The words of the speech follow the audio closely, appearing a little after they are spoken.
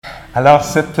Alors,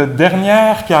 cette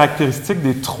dernière caractéristique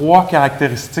des 3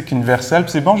 caractéristiques universelles,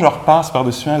 puis c'est bon, je repasse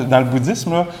par-dessus dans le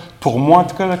bouddhisme, là, pour moi en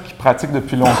tout cas, là, qui pratique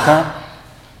depuis longtemps,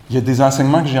 il y a des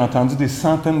enseignements que j'ai entendus des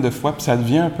centaines de fois, puis ça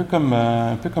devient un peu comme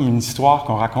une histoire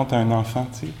qu'on raconte à un enfant,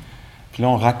 tu sais. Puis là,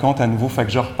 on raconte à nouveau. Fait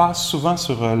que je repasse souvent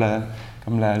sur le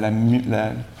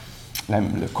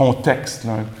contexte,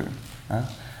 là, un peu. Hein?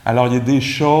 Alors, il y a des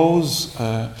choses,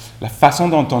 la façon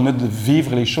dont on a de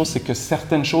vivre les choses, c'est que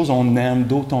certaines choses on aime,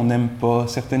 d'autres on n'aime pas.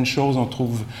 Certaines choses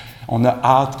on a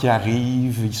hâte qu'ils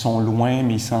arrivent, ils sont loin,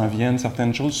 mais ils s'en viennent.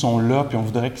 Certaines choses sont là, puis on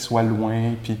voudrait qu'ils soient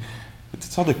loin. Puis, il y a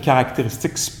toutes sortes de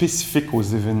caractéristiques spécifiques aux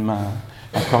événements.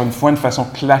 Encore une fois, une façon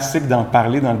classique d'en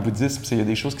parler dans le bouddhisme, c'est qu'il y a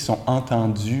des choses qui sont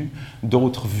entendues,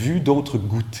 d'autres vues, d'autres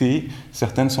goûtées,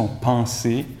 certaines sont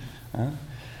pensées. Hein?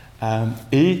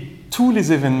 Et tous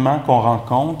les événements qu'on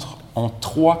rencontre ont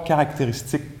 3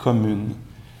 caractéristiques communes.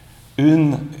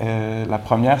 La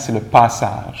première, c'est le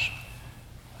passage.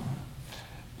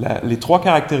 Les 3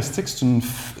 caractéristiques,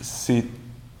 c'est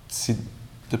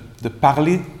de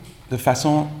parler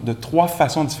de 3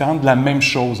 façons différentes de la même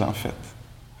chose, en fait.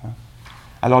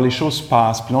 Alors, les choses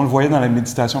passent. Puis là, on le voyait dans la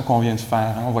méditation qu'on vient de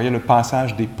faire. Hein? On voyait le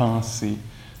passage des pensées.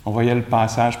 On voyait le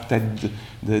passage peut-être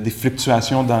des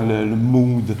fluctuations dans le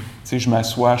mood. Tu sais, je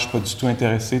m'assois, je ne suis pas du tout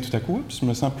intéressé. Tout à coup, je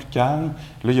me sens plus calme.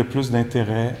 Là, il y a plus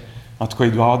d'intérêt. En tout cas,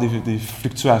 il doit y avoir des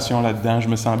fluctuations là-dedans. Je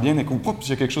me sens bien. Et puis, il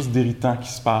y a quelque chose d'irritant qui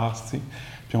se passe. Tu sais.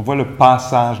 Puis on voit le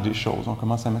passage des choses. On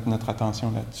commence à mettre notre attention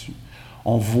là-dessus.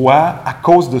 On voit, à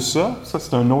cause de ça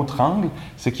c'est un autre angle,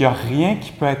 c'est qu'il n'y a rien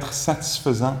qui peut être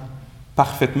satisfaisant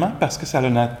parfaitement parce que ça a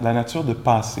la nature de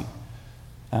passer.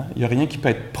 Hein? Il n'y a rien qui peut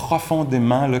être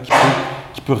profondément, là, qui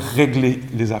peut régler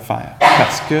les affaires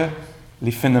parce que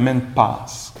les phénomènes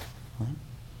passent. Hein?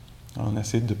 Alors, on a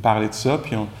essayé de parler de ça,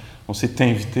 puis on s'est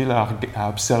invité là, à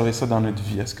observer ça dans notre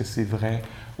vie. Est-ce que c'est vrai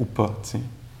ou pas? T'sais?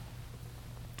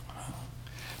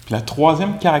 Puis la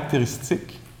 3e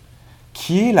caractéristique,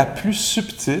 qui est la plus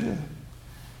subtile,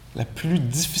 la plus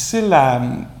difficile à...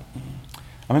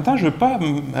 En même temps, je ne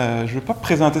veux pas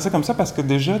présenter ça comme ça parce que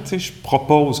déjà, tu sais, je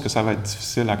propose que ça va être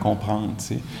difficile à comprendre, tu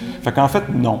sais. Fait qu'en fait,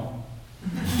 non.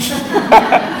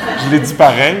 Je l'ai dit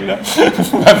pareil, là.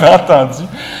 Vous m'avez entendu.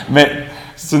 Mais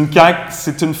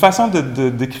c'est une façon de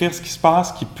décrire ce qui se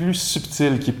passe qui est plus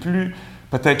subtile, qui est plus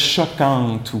peut-être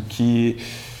choquante ou qui est...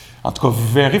 En tout cas, vous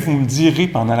verrez, vous me direz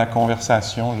pendant la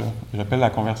conversation, là. J'appelle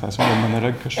la conversation le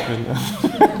monologue que je fais,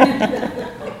 là.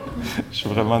 Je suis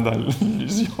vraiment dans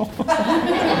l'illusion.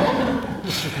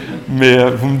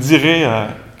 Mais vous me direz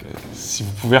si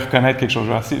vous pouvez reconnaître quelque chose.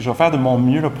 Je vais faire de mon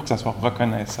mieux là, pour que ça soit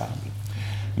reconnaissable.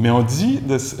 Mais on dit,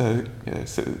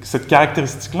 cette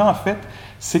caractéristique-là, en fait,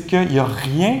 c'est qu'il n'y a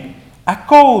rien, à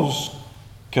cause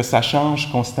que ça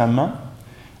change constamment,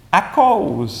 à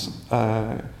cause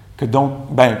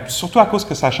surtout à cause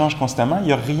que ça change constamment, il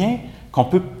n'y a rien qu'on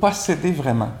peut posséder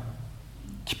vraiment,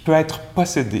 qui peut être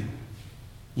possédé.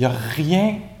 Il n'y a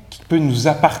rien qui peut nous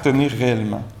appartenir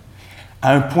réellement.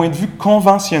 À un point de vue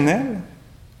conventionnel,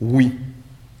 oui.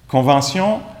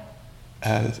 Convention,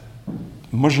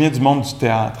 moi je viens du monde du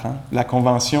théâtre. Hein? La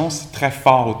convention, c'est très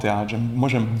fort au théâtre. Moi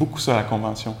j'aime beaucoup ça, la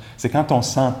convention. C'est quand on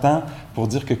s'entend pour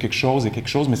dire que quelque chose est quelque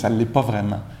chose, mais ça ne l'est pas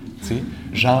vraiment. T'sais?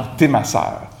 Genre, t'es ma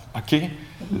sœur, OK?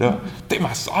 Là, t'es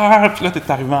ma sœur, puis là, t'es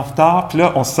arrivé en retard, puis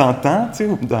là, on s'entend, tu sais,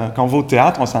 quand on va au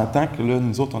théâtre, on s'entend que là,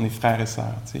 nous autres, on est frères et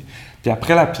sœurs, tu sais. Puis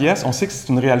après la pièce, on sait que c'est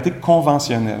une réalité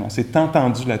conventionnelle, on s'est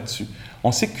entendu là-dessus.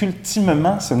 On sait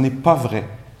qu'ultimement, ce n'est pas vrai.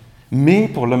 Mais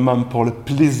pour le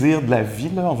plaisir de la vie,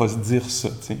 là, on va se dire ça,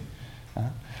 tu sais. Hein?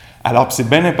 Alors, c'est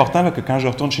bien important là, que quand je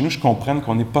retourne chez nous, je comprenne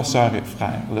qu'on n'est pas sœurs et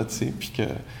frères, là, tu sais, puis que...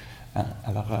 Hein?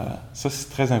 Alors, ça, c'est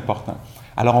très important.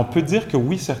 Alors, on peut dire que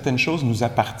oui, certaines choses nous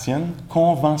appartiennent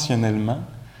conventionnellement,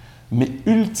 mais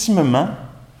ultimement,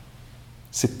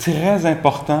 c'est très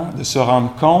important de se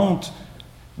rendre compte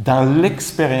dans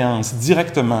l'expérience,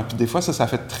 directement. Puis des fois, ça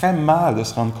fait très mal de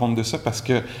se rendre compte de ça, parce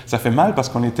que ça fait mal parce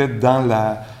qu'on était dans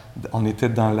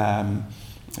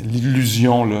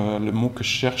l'illusion. Le mot que je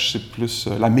cherche, c'est plus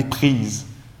la méprise.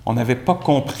 On n'avait pas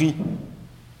compris.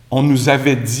 On nous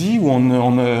avait dit, ou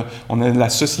la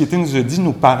société nous a dit,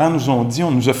 nos parents nous ont dit,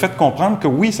 on nous a fait comprendre que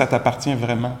oui, ça t'appartient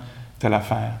vraiment, telle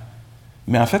affaire.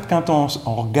 Mais en fait, quand on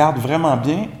regarde vraiment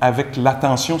bien, avec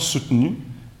l'attention soutenue,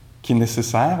 qui est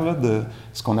nécessaire, là, de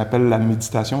ce qu'on appelle la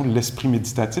méditation, l'esprit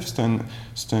méditatif,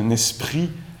 c'est un esprit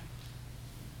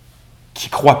qui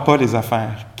ne croit pas les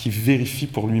affaires, qui vérifie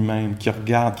pour lui-même, qui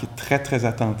regarde, qui est très, très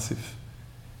attentif.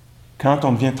 Quand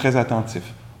on devient très attentif,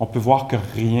 on peut voir que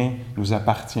rien ne nous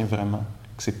appartient vraiment,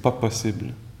 que ce n'est pas possible,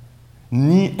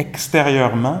 ni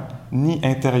extérieurement, ni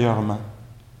intérieurement,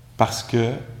 parce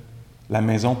que la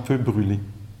maison peut brûler.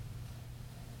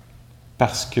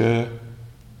 parce que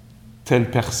telle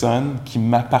personne qui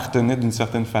m'appartenait d'une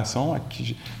certaine façon, à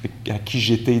qui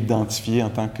j'étais identifié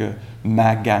en tant que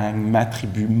ma gang, ma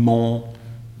tribu, mon,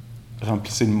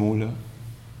 remplissez le mot là,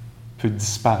 peut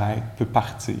disparaître, peut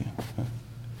partir.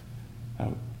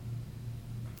 Alors,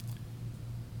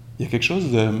 il y a quelque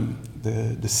chose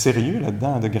de sérieux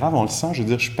là-dedans, de grave, on le sent. Je veux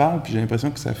dire, je parle, puis j'ai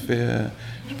l'impression que ça fait...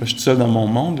 je sais pas, je suis tout seul dans mon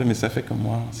monde, là, mais ça fait comme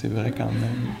moi, c'est vrai quand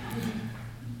même.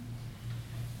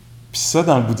 Puis ça,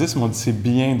 dans le bouddhisme, on dit c'est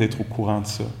bien d'être au courant de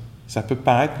ça. Ça peut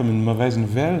paraître comme une mauvaise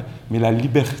nouvelle, mais la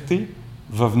liberté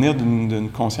va venir d'une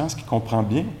conscience qui comprend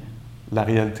bien la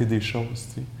réalité des choses,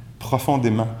 tu sais,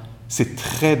 profondément. C'est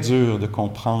très dur de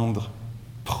comprendre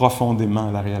profondément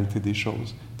la réalité des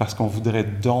choses, parce qu'on voudrait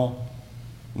donc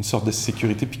une sorte de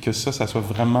sécurité, puis que ça soit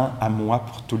vraiment à moi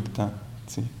pour tout le temps.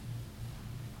 Tu sais.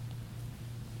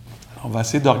 On va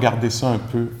essayer de regarder ça un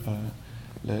peu.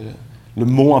 Le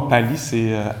mot en pali,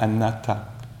 c'est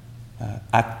anatta.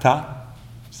 Atta,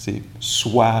 c'est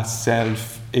soi,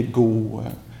 self, ego.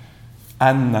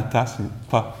 Anatta, c'est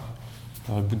pas.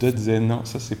 Alors, le Bouddha disait non,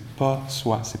 ça c'est pas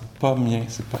soi, c'est pas mien,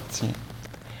 c'est pas tien.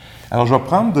 Alors, je vais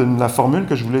prendre la formule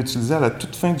que je voulais utiliser à la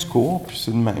toute fin du cours, puis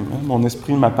c'est le même. Hein? Mon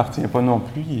esprit ne m'appartient pas non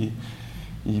plus,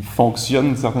 il fonctionne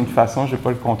d'une certaine façon, je n'ai pas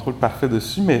le contrôle parfait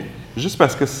dessus, mais juste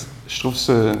parce que je trouve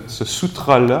ce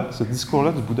sutra-là, ce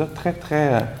discours-là du Bouddha très,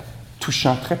 très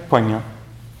touchant, très poignant.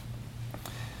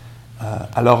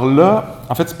 Alors là,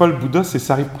 en fait, c'est pas le Bouddha, c'est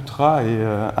Sariputra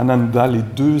et Ananda, les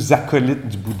deux acolytes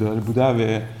du Bouddha. Le Bouddha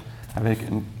avait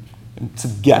une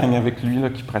petite gang avec lui, là,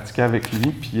 qui pratiquait avec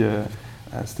lui, puis...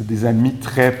 c'était des amis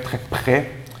très, très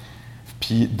près.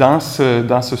 Puis dans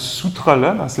ce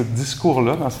sutra-là, dans ce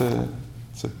discours-là, dans cette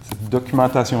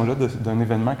documentation-là d'un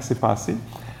événement qui s'est passé,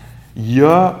 il y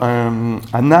a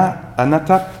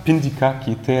Anatta Pindika,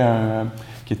 qui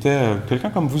était quelqu'un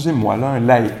comme vous et moi, là, un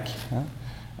laïc, hein?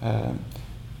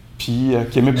 Puis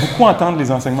qui aimait beaucoup entendre les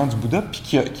enseignements du Bouddha, puis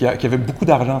qui avait beaucoup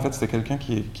d'argent, en fait, c'était quelqu'un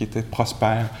qui était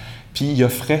prospère. Puis il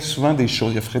offrait souvent des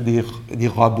choses, il offrait des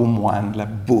robes aux moines, de la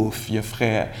bouffe, il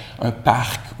offrait un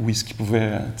parc où il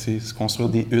pouvait se construire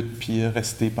des huttes puis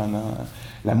rester pendant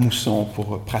la mousson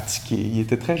pour pratiquer. Il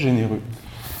était très généreux.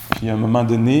 Puis à un moment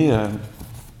donné,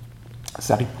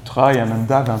 Sariputra et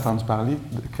Ananda avaient entendu parler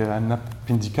que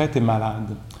Pindika était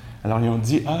malade. Alors ils ont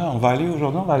dit « Ah, on va aller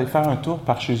aujourd'hui, on va aller faire un tour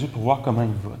par chez eux pour voir comment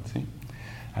il va. »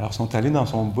 Alors ils sont allés dans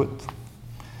son bout.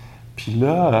 Puis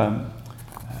là...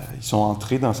 ils sont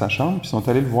entrés dans sa chambre, puis ils sont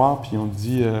allés le voir, puis ils ont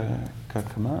dit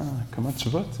comment tu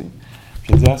vas, tu sais?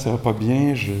 Puis il a dit ça va pas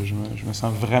bien, je me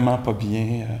sens vraiment pas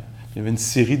bien. Il y avait une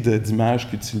série d'images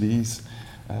qu'il utilise,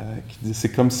 qui dit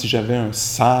c'est comme si j'avais un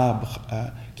sabre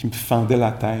qui me fendait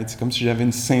la tête, c'est comme si j'avais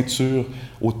une ceinture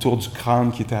autour du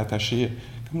crâne qui était attachée,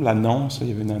 comme l'annonce, il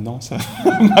y avait une annonce à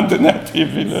un moment donné à la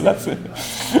TV, là,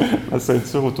 la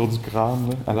ceinture autour du crâne.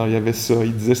 Là. Alors il y avait ça,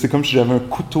 il disait c'est comme si j'avais un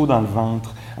couteau dans le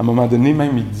ventre. À un moment donné,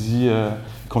 même, il dit,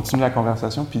 il continue la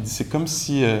conversation, puis il dit, c'est comme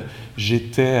si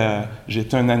j'étais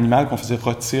un animal qu'on faisait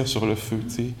rôtir sur le feu, tu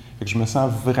sais. Fait que je me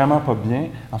sens vraiment pas bien.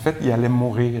 En fait, il allait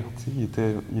mourir, tu sais.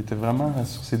 Il était vraiment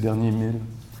sur ses derniers milles.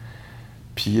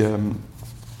 Puis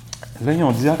là, ils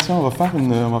ont dit, tiens, on va faire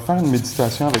une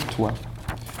méditation avec toi.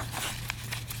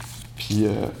 Puis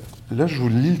là, je vous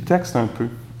lis le texte un peu.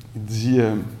 Il dit...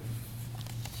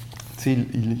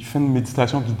 il fait une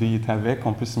méditation guidée, il est avec,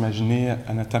 on peut s'imaginer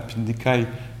Anatta Pindika est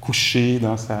couché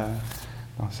dans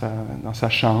sa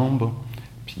chambre,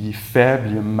 puis il est faible,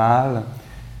 il a mal,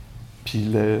 puis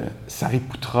le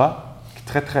Sariputra, qui est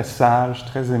très très sage,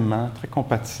 très aimant, très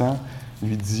compatissant,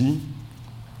 lui dit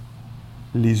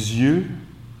 « Les yeux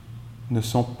ne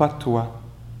sont pas toi,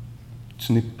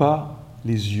 tu n'es pas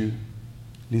les yeux,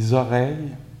 les oreilles,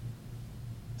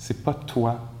 c'est pas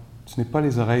toi, tu n'es pas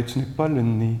les oreilles, tu n'es pas le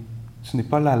nez, tu n'es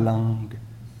pas la langue,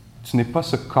 tu n'es pas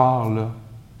ce corps-là,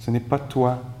 ce n'est pas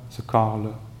toi, ce corps-là,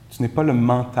 tu n'es pas le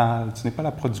mental, tu n'es pas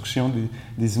la production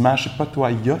des images, c'est pas toi.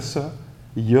 Il y a ça,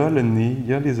 il y a le nez, il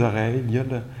y a les oreilles, il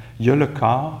y a le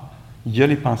corps, il y a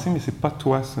les pensées, mais c'est pas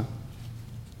toi, ça.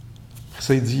 Après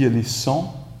ça, il dit, il y a les sons,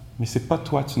 mais c'est pas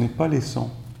toi, tu n'es pas les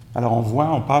sons. Alors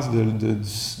on passe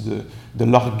de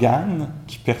l'organe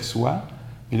qui perçoit,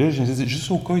 et là, je dis,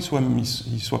 juste au cas où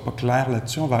il soit pas clair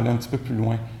là-dessus, on va aller un petit peu plus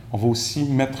loin. On va aussi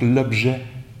mettre l'objet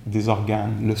des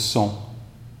organes, le son.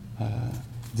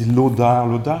 Dit l'odeur.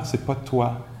 L'odeur, c'est pas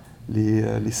toi.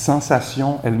 Les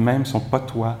sensations elles-mêmes sont pas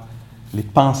toi. Les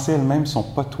pensées elles-mêmes sont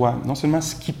pas toi. Non seulement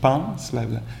ce qu'ils pensent,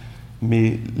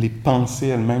 mais les pensées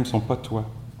elles-mêmes sont pas toi.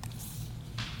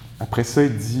 Après ça,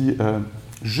 il dit,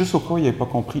 juste au cas où il n'avait pas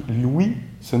compris, l'ouïe,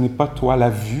 ce n'est pas toi. La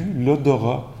vue,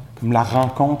 l'odorat, comme la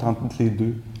rencontre entre les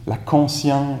deux, la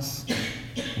conscience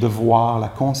de voir, la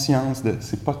conscience de «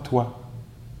 c'est pas toi ».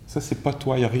 Ça, c'est pas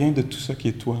toi. Il n'y a rien de tout ça qui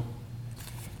est toi.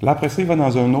 Là, après ça, il va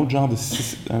dans un autre genre de...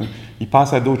 il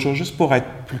passe à d'autres choses, juste pour être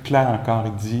plus clair encore.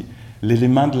 Il dit,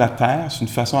 l'élément de la terre, c'est une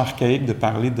façon archaïque de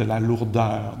parler de la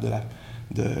lourdeur,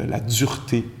 de la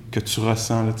dureté que tu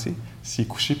ressens. Là, tu sais. S'il est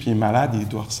couché et il est malade, il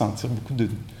doit ressentir beaucoup de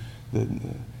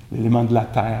l'élément de la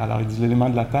terre. Alors, il dit, l'élément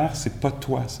de la terre, c'est pas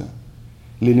toi, ça.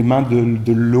 L'élément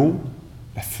de l'eau,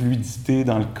 la fluidité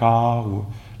dans le corps, ou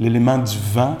l'élément du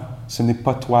vent, ce n'est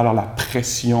pas toi. Alors, la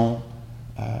pression...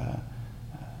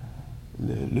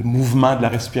 le mouvement de la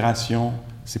respiration,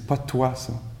 c'est pas toi,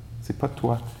 ça. C'est pas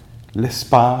toi.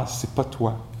 L'espace, c'est pas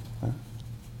toi. Hein?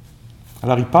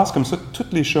 Alors, il passe comme ça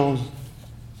toutes les choses.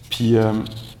 Puis,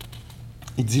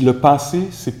 il dit, le passé,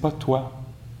 c'est pas toi.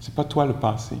 C'est pas toi, le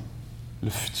passé. Le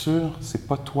futur, c'est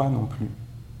pas toi non plus.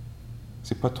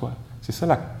 C'est pas toi. C'est ça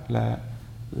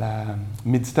la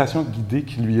méditation guidée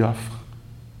qu'il lui offre.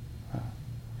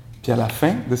 Puis, à la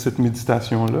fin de cette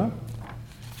méditation-là,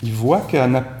 il voit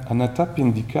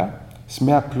qu'Anathapindika se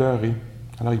met à pleurer.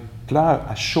 Alors, il pleure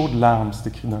à chaudes larmes, c'est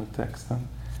écrit dans le texte. Hein?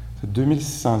 C'est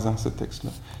 2600 ans, ce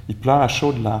texte-là. Il pleure à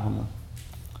chaudes larmes.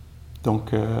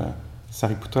 Donc,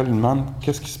 Sariputta lui demande,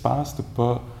 qu'est-ce qui se passe? T'es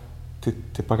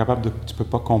pas capable tu peux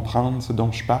pas comprendre ce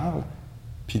dont je parle?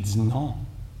 Puis il dit, non,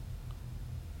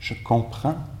 je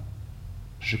comprends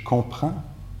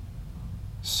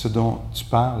ce dont tu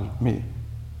parles, mais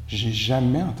j'ai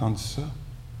jamais entendu ça.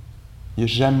 Il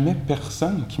n'y a jamais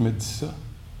personne qui me dit ça.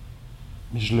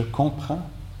 Mais je le comprends.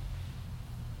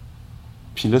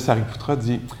 Puis là, Sariputta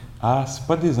dit, c'est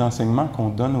pas des enseignements qu'on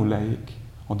donne aux laïcs.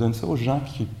 On donne ça aux gens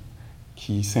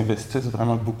qui s'investissent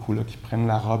vraiment beaucoup, là, qui prennent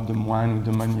la robe de moine ou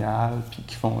de monial, puis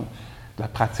qui font de la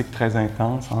pratique très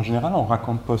intense. En général, on ne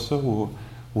raconte pas ça aux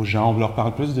gens. On leur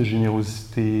parle plus de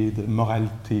générosité, de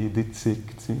moralité,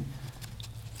 d'éthique, tu sais.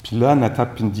 Puis là,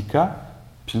 Anathapindika,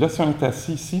 puis là, si on est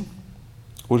assis ici,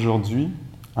 aujourd'hui,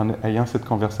 en ayant cette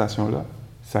conversation-là,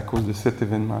 c'est à cause de cet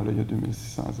événement-là, il y a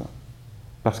 2600 ans.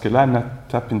 Parce que là,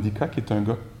 Anathapindika, qui est un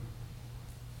gars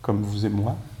comme vous et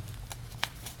moi,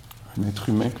 un être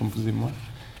humain comme vous et moi,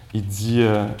 il dit,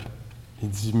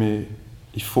 mais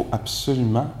il faut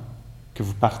absolument que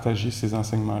vous partagiez ces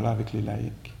enseignements-là avec les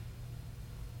laïcs.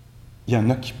 Il y en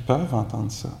a qui peuvent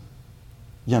entendre ça.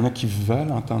 Il y en a qui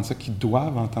veulent entendre ça, qui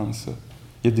doivent entendre ça.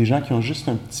 Il y a des gens qui ont juste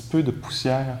un petit peu de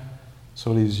poussière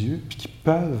sur les yeux, puis qui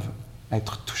peuvent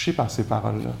être touchés par ces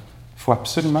paroles-là. Il faut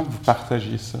absolument que vous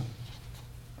partagiez ça.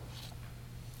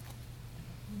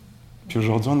 Puis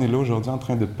aujourd'hui, on est là aujourd'hui en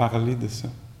train de parler de ça.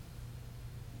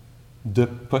 De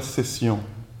possession,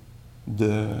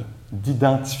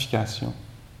 d'identification.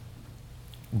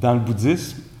 Dans le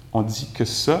bouddhisme, on dit que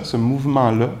ce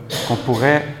mouvement-là, on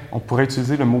pourrait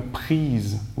utiliser le mot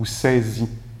prise ou saisie,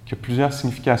 qui a plusieurs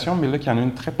significations, mais là, qu'il y en a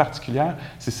une très particulière,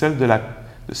 c'est celle de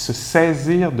se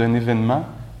saisir d'un événement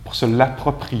pour se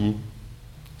l'approprier.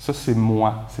 Ça, c'est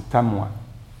moi, c'est à moi.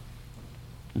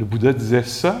 Le Bouddha disait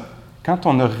ça, quand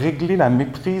on a réglé la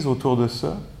méprise autour de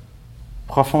ça,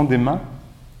 profondément,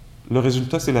 le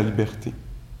résultat, c'est la liberté.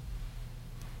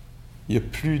 Il n'y a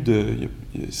plus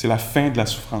c'est la fin de la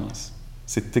souffrance.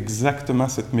 C'est exactement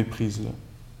cette méprise-là.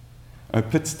 Un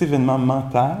petit événement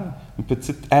mental, une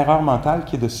petite erreur mentale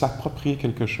qui est de s'approprier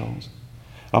quelque chose.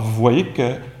 Alors, vous voyez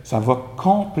que ça va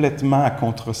complètement à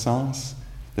contresens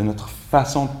de notre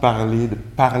façon de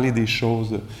parler des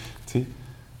choses. Tu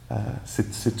sais,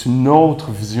 c'est une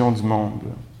autre vision du monde.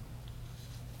 Là.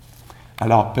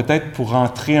 Alors, peut-être pour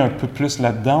rentrer un peu plus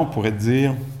là-dedans, on pourrait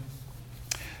dire,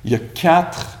 il y a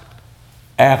 4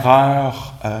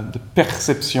 erreurs de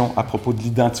perception à propos de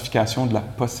l'identification, de la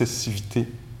possessivité.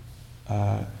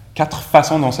 4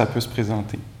 façons dont ça peut se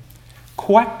présenter.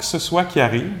 Quoi que ce soit qui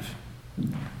arrive,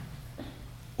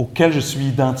 auquel je suis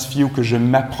identifié ou que je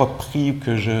m'approprie ou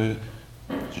que je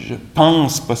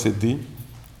pense posséder,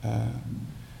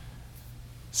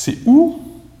 c'est où,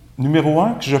 numéro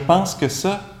 1, que je pense que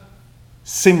ça,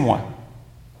 c'est moi.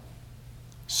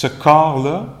 Ce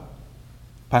corps-là,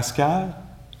 Pascal,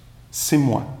 c'est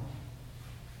moi.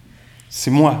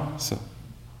 C'est moi, ça.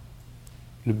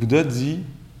 Le Bouddha dit,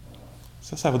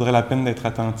 ça vaudrait la peine d'être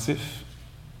attentif,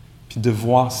 puis de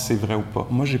voir si c'est vrai ou pas.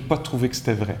 Moi, je n'ai pas trouvé que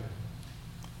c'était vrai.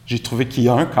 J'ai trouvé qu'il y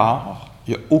a un corps,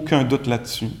 il n'y a aucun doute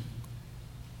là-dessus,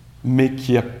 mais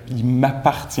il ne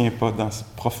m'appartient pas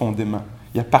profondément.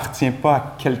 Il n'appartient pas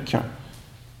à quelqu'un.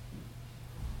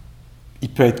 Il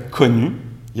peut être connu,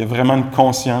 il y a vraiment une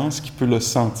conscience qui peut le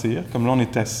sentir, comme là on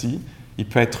est assis, il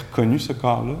peut être connu ce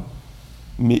corps-là,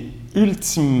 mais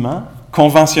ultimement,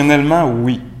 conventionnellement,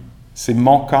 oui, c'est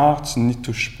mon corps, tu n'y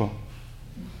touches pas.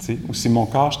 Tu sais, ou c'est mon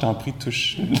corps, je t'en prie,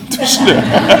 touche-le.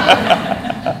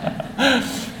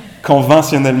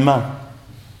 conventionnellement.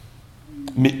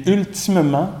 Mais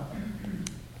ultimement,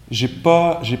 j'ai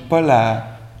pas la...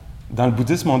 Dans le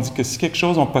bouddhisme, on dit que si quelque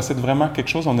chose, on possède vraiment quelque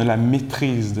chose, on a la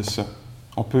maîtrise de ça.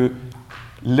 On peut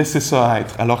laisser ça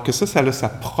être, alors que ça a sa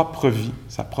propre vie,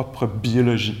 sa propre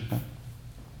biologie. Hein?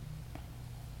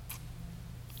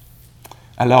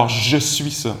 Alors, je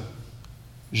suis ça.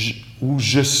 Ou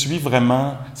je suis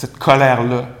vraiment cette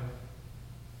colère-là.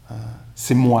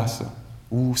 C'est moi, ça.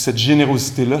 Ou cette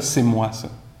générosité-là, c'est moi, ça.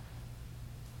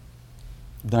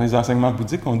 Dans les enseignements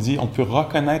bouddhiques, on dit on peut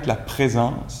reconnaître la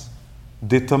présence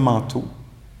d'états mentaux,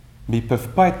 mais ils ne peuvent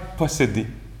pas être possédés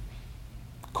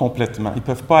complètement. Ils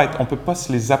peuvent pas être, on ne peut pas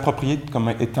se les approprier comme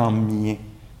étant miens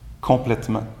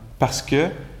complètement. Parce que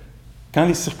quand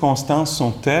les circonstances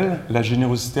sont telles, la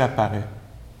générosité apparaît.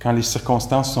 Quand les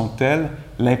circonstances sont telles,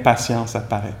 l'impatience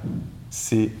apparaît.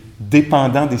 C'est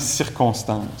dépendant des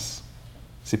circonstances.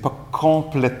 Ce n'est pas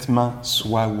complètement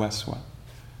soi ou à soi.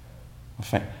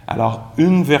 Enfin, alors,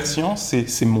 une version,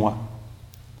 c'est moi.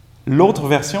 L'autre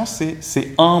version,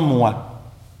 c'est en moi.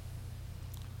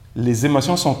 Les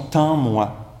émotions sont en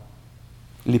moi.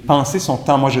 Les pensées sont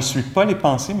en moi. Je ne suis pas les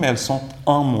pensées, mais elles sont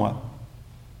en moi.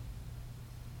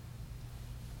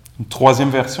 Une troisième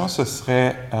version, ce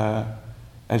serait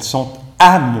elles sont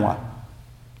à moi.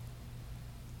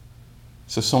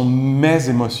 Ce sont mes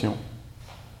émotions.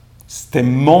 C'était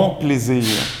mon plaisir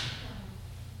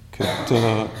que tu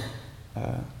as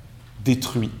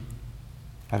détruit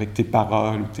avec tes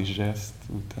paroles ou tes gestes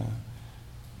ou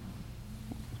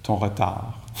ton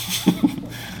retard.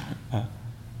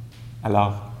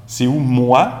 Alors, c'est où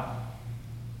moi,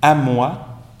 à moi,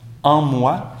 en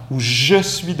moi, où je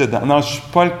suis dedans. Non, je ne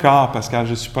suis pas le corps, Pascal,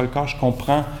 je ne suis pas le corps. Je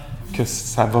comprends que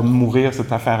ça va mourir,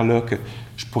 cette affaire-là, que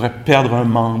je pourrais perdre un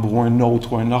membre ou un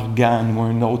autre, ou un organe ou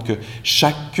un autre, que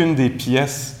chacune des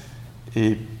pièces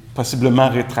est possiblement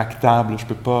rétractable. Je ne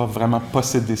peux pas vraiment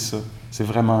posséder ça. C'est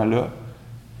vraiment là.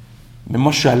 Mais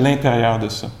moi, je suis à l'intérieur de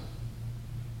ça.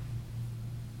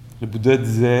 Le Bouddha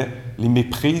disait, les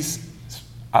méprises,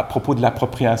 à propos de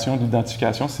l'appropriation, de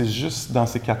l'identification, c'est juste dans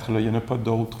ces quatre-là. Il n'y en a pas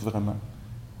d'autres, vraiment.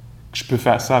 Je peux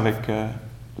faire ça avec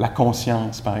la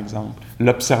conscience, par exemple,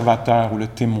 l'observateur ou le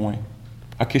témoin.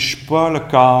 OK, je ne suis pas le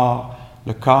corps.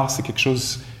 Le corps, c'est quelque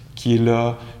chose qui est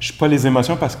là. Je ne suis pas les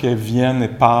émotions parce qu'elles viennent et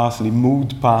passent, les moods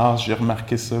passent. J'ai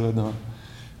remarqué ça là dans...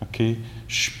 OK? Je ne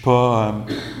suis pas...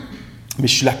 mais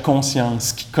je suis la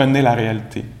conscience qui connaît la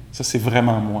réalité. Ça, c'est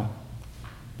vraiment moi.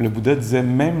 Le Bouddha disait,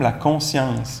 même la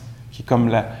conscience, qui est comme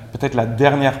peut-être la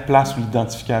dernière place où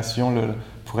l'identification là,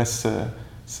 pourrait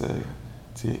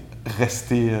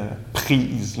rester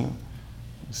prise, là,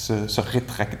 se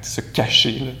rétracter, se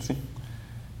cacher. Là,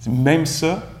 même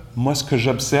ça, moi, ce que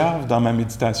j'observe dans ma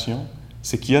méditation,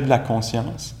 c'est qu'il y a de la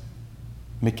conscience,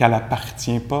 mais qu'elle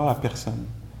n'appartient pas à personne.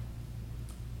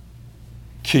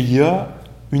 Qu'il y a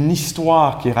une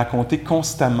histoire qui est racontée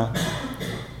constamment.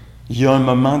 Il y a un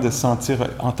moment de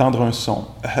entendre un son.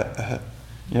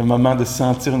 Il y a un moment de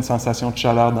sentir une sensation de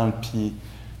chaleur dans le pied.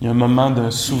 Il y a un moment d'un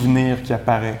souvenir qui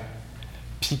apparaît.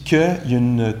 Puis qu'il y a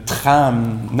une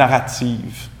trame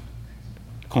narrative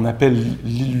qu'on appelle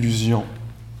l'illusion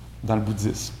dans le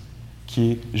bouddhisme,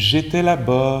 qui est « j'étais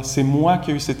là-bas, c'est moi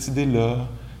qui ai eu cette idée-là,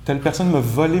 telle personne m'a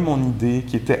volé mon idée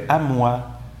qui était à moi,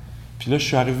 puis là, je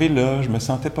suis arrivé là, je me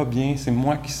sentais pas bien, c'est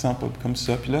moi qui sens pas comme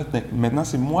ça, puis là, maintenant,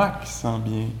 c'est moi qui sens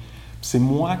bien, puis c'est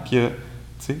moi qui... tu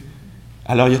sais.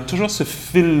 Alors, il y a toujours ce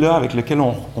fil-là avec lequel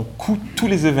on coud tous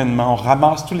les événements, on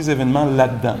ramasse tous les événements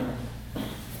là-dedans.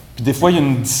 Puis des fois, il y a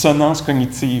une dissonance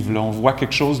cognitive, là. On voit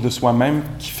quelque chose de soi-même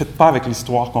qui ne fit pas avec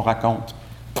l'histoire qu'on raconte.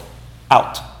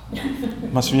 Out!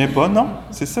 Je m'en souviens pas, non?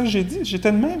 C'est ça que j'ai dit?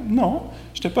 J'étais de même? Non,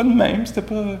 j'étais pas de même, j'étais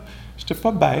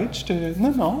pas bête,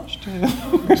 non,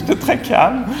 j'étais très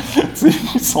calme. Tu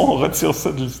sais, on retire ça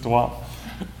de l'histoire.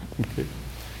 Okay.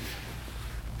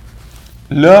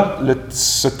 Là,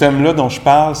 ce thème-là dont je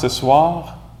parle ce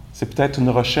soir, c'est peut-être une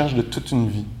recherche de toute une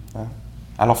vie. Hein?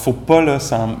 Alors, faut pas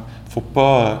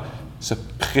se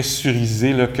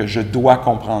pressuriser là, que je dois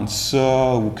comprendre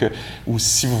ça, ou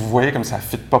si vous voyez comme ça ne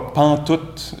fit pas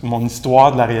pantoute mon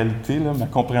histoire de la réalité, là, ma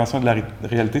compréhension de la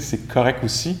réalité, c'est correct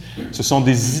aussi. Ce sont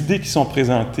des idées qui sont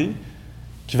présentées,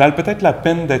 qui valent peut-être la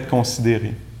peine d'être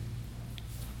considérées.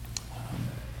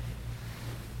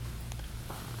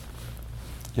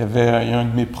 Il y a un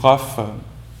de mes profs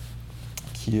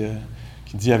qui dit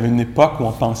qu'il y avait une époque où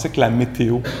on pensait que la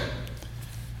météo,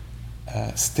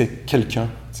 c'était quelqu'un.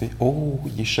 Tu sais, oh,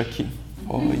 il est choqué.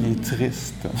 Oh, il est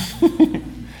triste.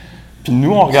 Puis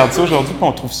nous, on regarde ça aujourd'hui, puis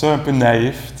on trouve ça un peu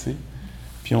naïf, tu sais.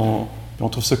 Puis on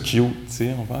trouve ça cute, tu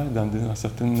sais. Dans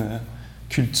certaines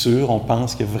cultures, on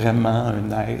pense qu'il y a vraiment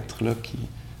un être là, qui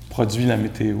produis la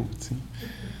météo, tu sais.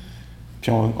 Puis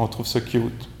on trouve ça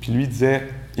cute. Puis lui disait,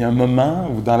 il y a un moment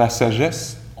où dans la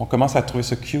sagesse, on commence à trouver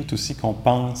ça cute aussi, qu'on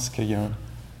pense qu'il y a un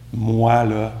moi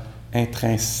là,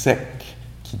 intrinsèque,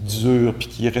 qui dure, puis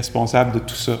qui est responsable de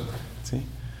tout ça, tu sais.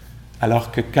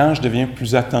 Alors que quand je deviens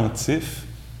plus attentif,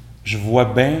 je vois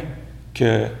bien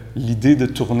que l'idée de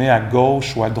tourner à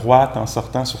gauche ou à droite en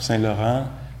sortant sur Saint-Laurent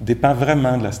dépend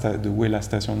vraiment de où est la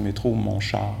station de métro ou mon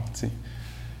char, tu sais.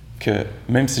 Que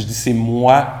même si je dis c'est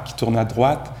moi qui tourne à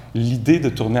droite, l'idée de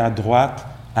tourner à droite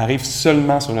arrive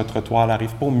seulement sur le trottoir, elle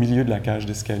n'arrive pas au milieu de la cage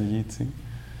d'escalier, tu sais.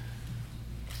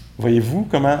 Voyez-vous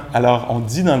comment... Alors, on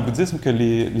dit dans le bouddhisme que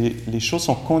les choses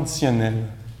sont conditionnelles.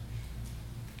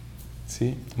 Tu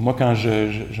sais, moi, quand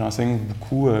j'enseigne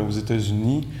beaucoup aux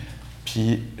États-Unis,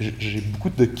 puis j'ai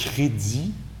beaucoup de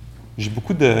crédit, j'ai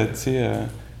beaucoup de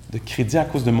crédit à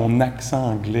cause de mon accent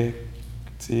anglais,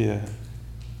 tu sais,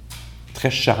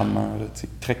 très charmant, là, tu sais,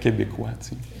 très québécois, tu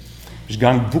sais. Je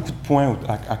gagne beaucoup de points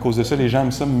à cause de ça. Les gens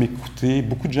aiment ça m'écouter.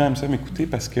 Beaucoup de gens aiment ça m'écouter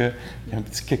parce qu'il y a un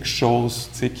petit quelque chose,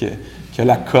 tu sais, qui a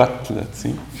la cote, là, tu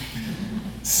sais.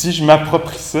 Si je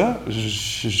m'approprie ça,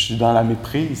 je suis dans la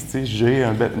méprise, tu sais.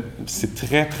 C'est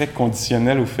très, très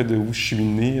conditionnel au fait de où je suis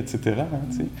né, etc., hein,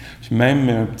 tu sais. Puis même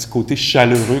un petit côté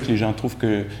chaleureux que les gens trouvent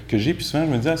que j'ai. Puis souvent,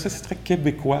 je me dis, ça, c'est très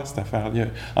québécois, cette affaire-là.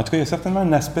 En tout cas, il y a certainement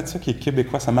un aspect de ça qui est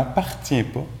québécois. Ça ne m'appartient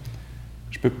pas.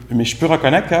 Mais je peux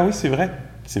reconnaître que, ah oui, c'est vrai.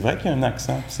 C'est vrai qu'il y a un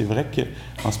accent. C'est vrai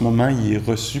qu'en ce moment, il est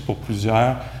reçu pour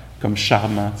plusieurs comme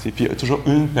charmant. Tu sais. Puis il y a toujours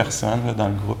une personne là, dans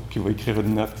le groupe qui va écrire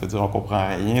une note, qui va dire « on ne comprend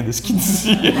rien de ce qu'il dit ».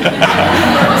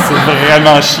 C'est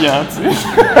vraiment chiant, tu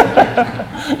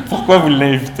sais. Pourquoi vous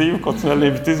l'invitez? Vous continuez à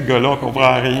l'inviter, ce gars-là, on ne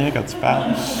comprend rien quand tu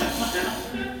parles.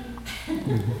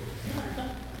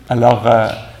 Alors,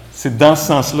 c'est dans ce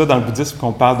sens-là, dans le bouddhisme,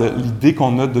 qu'on parle de l'idée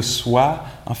qu'on a de soi,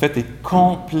 en fait, est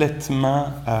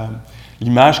complètement...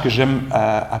 l'image que j'aime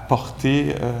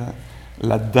apporter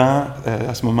là-dedans,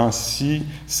 à ce moment-ci,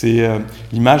 c'est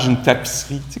l'image d'une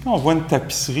tapisserie. Tu sais, quand on voit une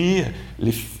tapisserie,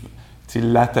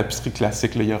 la tapisserie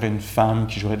classique, là, il y aurait une femme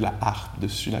qui jouerait de la harpe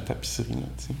dessus la tapisserie. Là,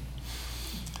 tu sais.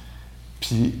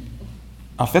 Puis,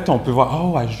 en fait, on peut voir,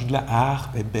 oh, elle joue de la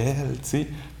harpe, elle est belle, tu sais.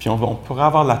 Puis on pourrait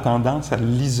avoir la tendance à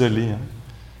l'isoler. Hein.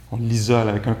 On l'isole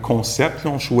avec un concept,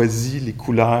 là, on choisit les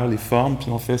couleurs, les formes,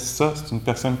 puis on fait ça, c'est une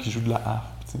personne qui joue de la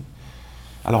harpe. Tu sais.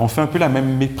 Alors, on fait un peu la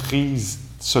même méprise,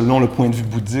 selon le point de vue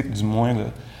bouddhique, du moins, là,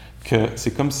 que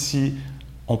c'est comme si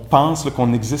on pense là,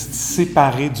 qu'on existe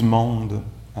séparé du monde.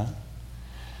 Hein?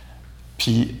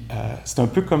 Puis, c'est un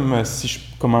peu comme si je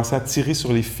commençais à tirer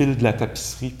sur les fils de la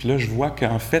tapisserie. Puis là, je vois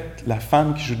qu'en fait, la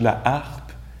femme qui joue de la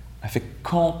harpe, elle fait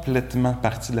complètement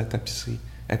partie de la tapisserie.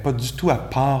 Elle n'est pas du tout à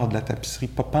part de la tapisserie,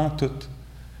 pas pantoute.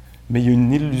 Mais il y a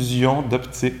une illusion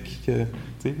d'optique, il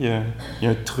y a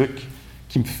un truc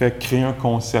qui me fait créer un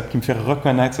concept, qui me fait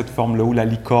reconnaître cette forme-là, ou la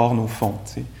licorne au fond.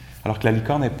 T'sais. Alors que la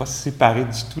licorne n'est pas séparée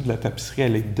du tout de la tapisserie,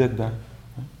 elle est dedans.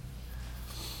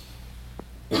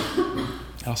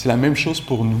 Alors c'est la même chose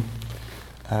pour nous.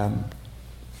 Il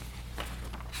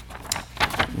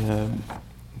y a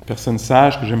une personne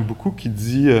sage que j'aime beaucoup qui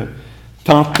dit «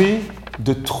 Tenter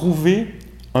de trouver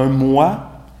un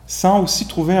moi sans aussi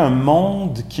trouver un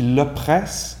monde qui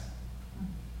l'oppresse,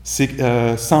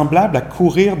 c'est semblable à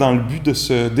courir dans le but de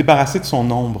se débarrasser de son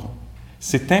ombre.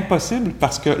 C'est impossible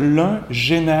parce que l'un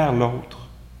génère l'autre.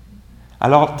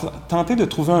 Alors, tenter de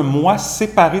trouver un moi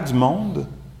séparé du monde,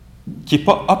 qui n'est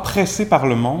pas oppressé par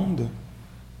le monde,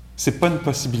 c'est pas une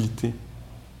possibilité.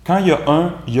 Quand il y a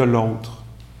un, il y a l'autre.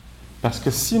 Parce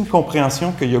que si une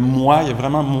compréhension qu'il y a moi, il y a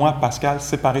vraiment moi, Pascal,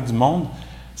 séparé du monde,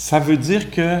 ça veut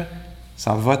dire que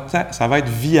ça va être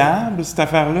viable, cette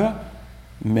affaire-là,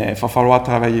 mais il va falloir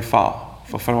travailler fort.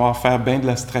 Il va falloir faire bien de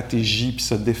la stratégie, puis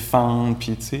se défendre,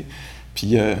 puis tu sais. Puis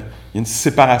il y a une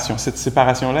séparation. Cette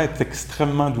séparation-là est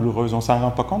extrêmement douloureuse. On ne s'en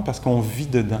rend pas compte parce qu'on vit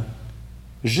dedans.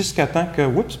 Jusqu'à temps que,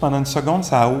 oups, pendant une seconde,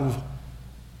 ça ouvre.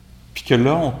 Puis que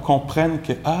là, on comprenne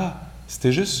que,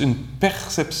 c'était juste une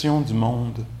perception du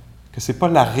monde, que ce n'est pas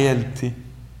la réalité.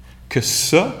 Que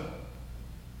ça,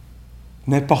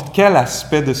 n'importe quel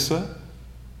aspect de ça,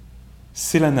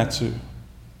 c'est la nature.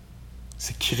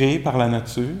 C'est créé par la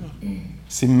nature,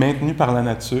 c'est maintenu par la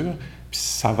nature, puis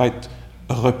ça va être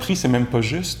repris, c'est même pas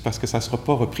juste, parce que ça ne sera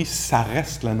pas repris, ça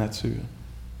reste la nature.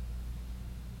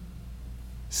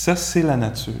 Ça, c'est la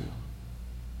nature.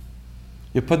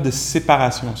 Il n'y a pas de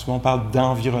séparation. Souvent, on parle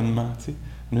d'environnement, tu sais.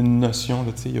 On a une notion,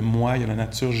 là, tu sais, il y a moi, il y a la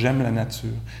nature, j'aime la nature.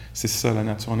 C'est ça, la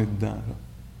nature, on est dedans, là.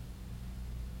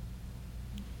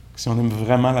 Si on aime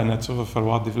vraiment la nature, il va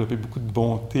falloir développer beaucoup de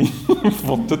bonté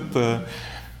pour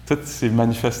toutes ces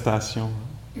manifestations.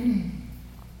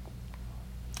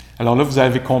 Alors là, vous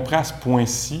avez compris à ce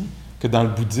point-ci que dans le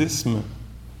bouddhisme,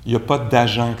 il n'y a pas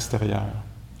d'agent extérieur.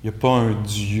 Il n'y a pas un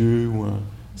dieu ou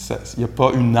il n'y a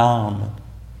pas une âme.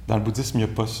 Dans le bouddhisme, il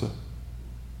n'y a pas ça.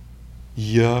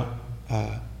 Il y a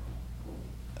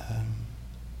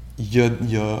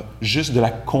juste de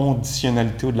la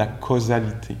conditionnalité ou de la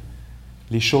causalité.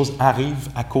 Les choses arrivent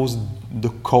à cause de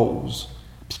causes.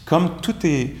 Puis comme tout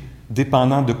est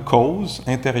dépendant de causes,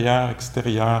 intérieures,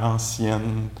 extérieures,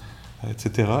 anciennes,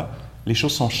 etc., les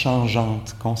choses sont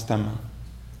changeantes constamment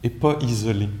et pas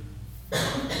isolées.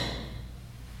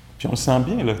 Puis on le sent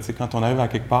bien, là, quand on arrive à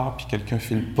quelque part puis quelqu'un ne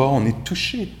file pas, on est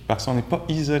touché parce qu'on n'est pas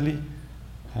isolé.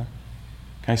 Hein?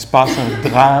 Quand il se passe un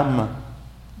drame,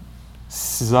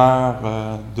 6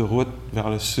 heures de route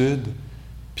vers le sud,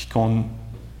 puis qu'on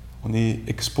est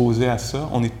exposé à ça,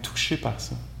 on est touché par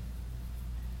ça.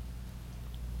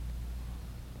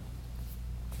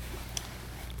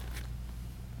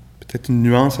 Peut-être une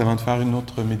nuance avant de faire une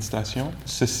autre méditation.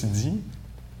 Ceci dit,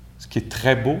 ce qui est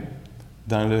très beau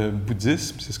dans le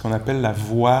bouddhisme, c'est ce qu'on appelle la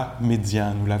voie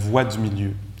médiane ou la voie du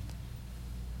milieu.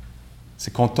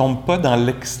 C'est qu'on ne tombe pas dans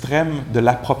l'extrême de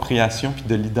l'appropriation puis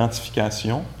de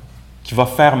l'identification qui va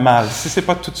faire mal. Si ce n'est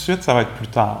pas tout de suite, ça va être plus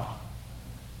tard.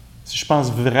 Si je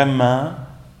pense vraiment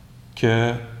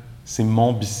que c'est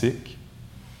mon bicycle,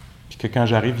 puis que quand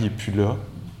j'arrive, il n'est plus là,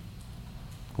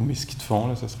 ou mes skis de fond,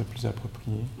 là, ça serait plus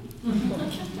approprié.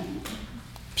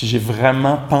 Puis j'ai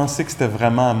vraiment pensé que c'était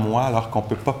vraiment à moi, alors qu'on ne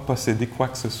peut pas posséder quoi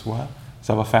que ce soit,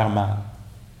 ça va faire mal.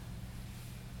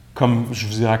 Comme je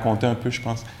vous ai raconté un peu, je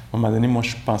pense, à un moment donné, moi,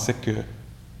 je pensais que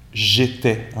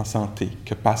j'étais en santé,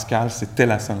 que Pascal, c'était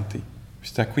la santé.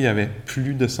 Puis tout à coup, il n'y avait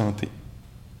plus de santé.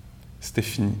 C'était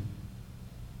fini.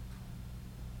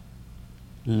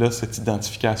 Là, cette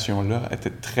identification-là était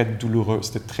très douloureuse.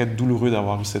 C'était très douloureux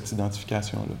d'avoir eu cette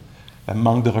identification-là. Le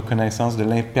manque de reconnaissance de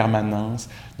l'impermanence,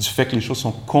 du fait que les choses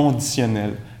sont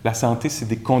conditionnelles. La santé, c'est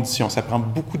des conditions. Ça prend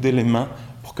beaucoup d'éléments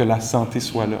pour que la santé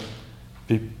soit là.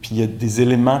 Puis il y a des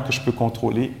éléments que je peux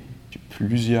contrôler, puis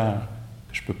plusieurs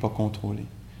que je ne peux pas contrôler.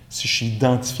 Si je suis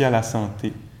identifié à la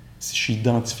santé, si je suis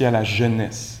identifié à la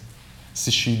jeunesse, si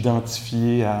je suis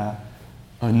identifié à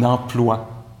un emploi,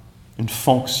 une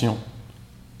fonction,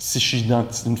 si je suis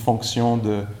identifié à une fonction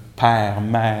de père,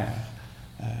 mère,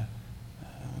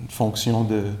 une fonction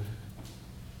de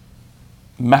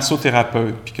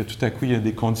massothérapeute, puis que tout à coup, il y a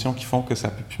des conditions qui font que ça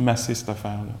ne peut plus masser cette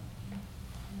affaire-là.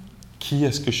 Qui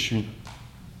est-ce que je suis?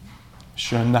 Je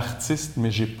suis un artiste,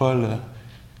 mais je n'ai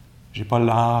pas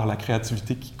l'art, la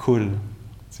créativité qui coule.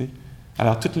 Tu sais?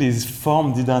 Alors, toutes les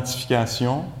formes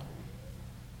d'identification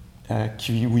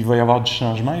où il va y avoir du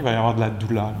changement, il va y avoir de la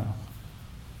douleur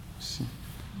aussi.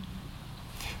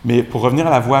 Mais pour revenir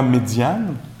à la voie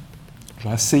médiane, je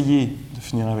vais essayer de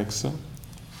finir avec ça.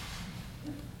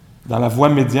 Dans la voie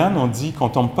médiane, on dit qu'on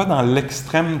ne tombe pas dans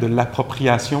l'extrême de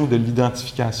l'appropriation ou de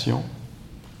l'identification,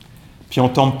 puis on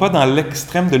ne tombe pas dans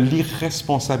l'extrême de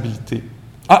l'irresponsabilité.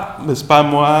 Ah, mais c'est pas à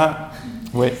moi.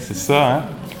 Oui, c'est ça, hein?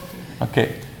 OK.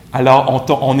 Alors,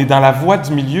 on est dans la voie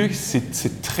du milieu.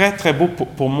 C'est très, très beau.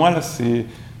 Pour moi, là, c'est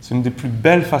une des plus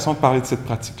belles façons de parler de cette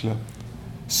pratique-là.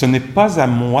 Ce n'est pas à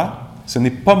moi, ce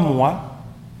n'est pas moi,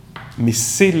 mais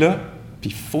c'est là, puis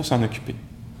il faut s'en occuper.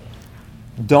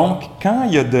 Donc, quand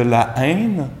il y a de la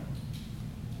haine,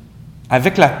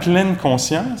 avec la pleine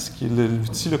conscience, qui est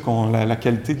l'outil, la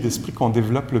qualité d'esprit qu'on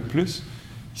développe le plus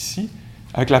ici,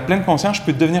 avec la pleine conscience, je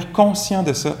peux devenir conscient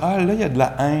de ça. Ah, là, il y a de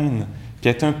la haine, puis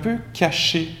elle est un peu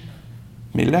cachée.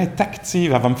 Mais là, elle est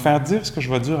active. Elle va me faire dire ce que je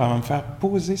vais dire. Elle va me faire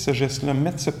poser ce geste-là,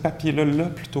 mettre ce papier-là là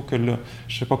plutôt que là.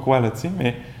 Je ne sais pas quoi, là, tu sais,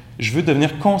 mais je veux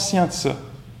devenir conscient de ça.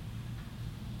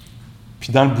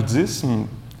 Puis dans le bouddhisme,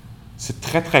 c'est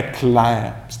très, très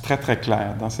clair. C'est très, très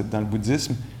clair. Dans le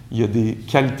bouddhisme, il y a des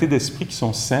qualités d'esprit qui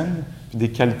sont saines, puis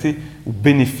des qualités ou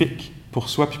bénéfiques pour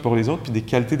soi puis pour les autres, puis des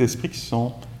qualités d'esprit qui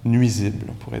sont nuisibles,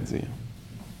 on pourrait dire.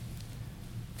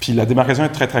 Puis la démarcation est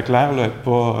très, très claire, là,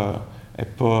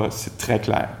 c'est très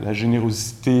clair. La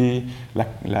générosité,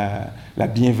 la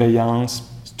bienveillance,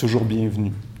 c'est toujours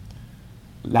bienvenu.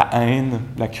 La haine,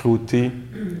 la cruauté,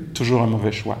 toujours un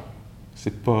mauvais choix.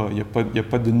 Il n'y a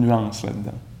pas de nuance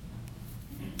là-dedans.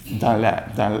 Dans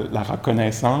la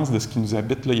reconnaissance de ce qui nous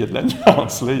habite, là, il y a de la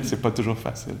nuance, là, c'est pas toujours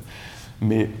facile.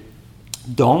 Mais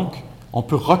donc, on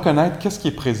peut reconnaître qu'est-ce qui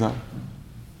est présent.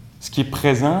 Ce qui est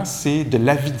présent, c'est de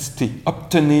l'avidité,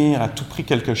 obtenir à tout prix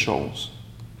quelque chose.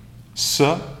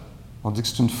 Ça, on dit que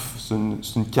c'est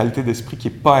une qualité d'esprit qui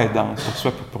n'est pas aidante pour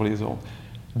soi et pour les autres.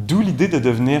 D'où l'idée de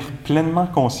devenir pleinement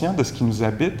conscient de ce qui nous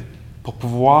habite pour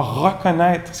pouvoir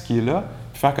reconnaître ce qui est là,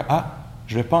 et faire que,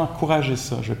 je ne vais pas encourager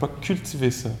ça, je ne vais pas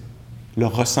cultiver ça, le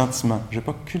ressentiment, je ne vais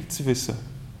pas cultiver ça.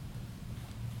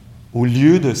 Au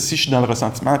lieu de, si je suis dans le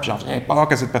ressentiment, puis j'en reviens pas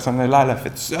que cette personne-là, elle a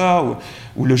fait ça,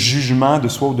 ou le jugement de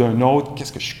soi ou d'un autre,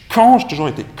 qu'est-ce que je suis con, j'ai toujours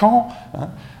été con. Hein?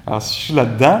 Alors, si je suis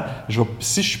là-dedans,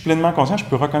 si je suis pleinement conscient, je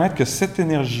peux reconnaître que cette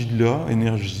énergie-là,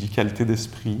 énergie, qualité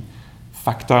d'esprit,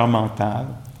 facteur mental,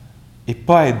 n'est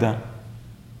pas aidant.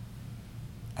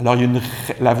 Alors,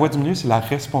 la voie du milieu, c'est la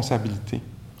responsabilité.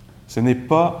 Ce n'est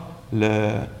pas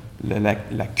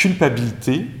la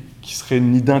culpabilité qui serait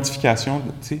une identification,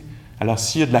 tu sais. Alors,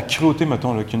 s'il y a de la cruauté,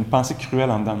 mettons, qu'il y a une pensée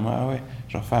cruelle en dedans de moi, ah ouais,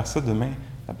 je vais faire ça demain,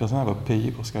 la personne elle va payer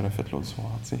pour ce qu'elle a fait l'autre soir.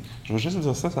 Tu sais. Je vais juste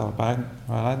dire ça, ça va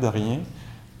l'air de rien,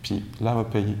 puis là, elle va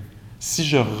payer. Si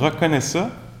je reconnais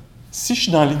ça, si je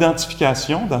suis dans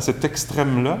l'identification, dans cet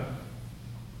extrême-là,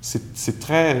 ça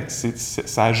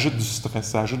ajoute du stress,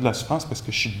 ça ajoute de la souffrance parce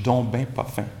que je suis donc ben pas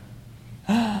fin.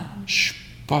 Je suis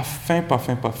pas fin, pas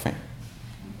fin, pas fin.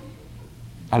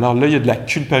 Alors là, il y a de la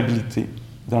culpabilité.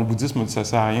 Dans le bouddhisme, on dit ça ne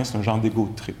sert à rien, c'est un genre d'ego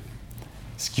trip.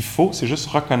 Ce qu'il faut, c'est juste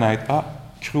reconnaître,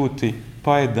 cruauté,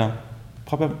 pas aidant.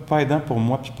 Pas aidant pour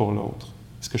moi puis pour l'autre.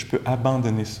 Est-ce que je peux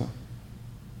abandonner ça?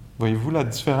 Voyez-vous la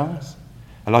différence?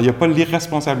 Alors, il n'y a pas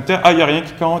l'irresponsabilité. Il n'y a rien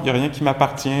qui compte, il n'y a rien qui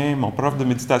m'appartient, mon prof de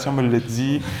méditation me l'a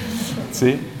dit. Tu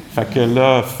sais, fait que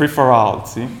là, free for all,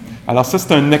 tu sais. Alors ça,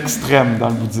 c'est un extrême dans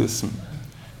le bouddhisme.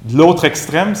 L'autre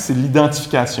extrême, c'est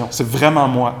l'identification. C'est vraiment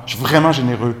moi. Je suis vraiment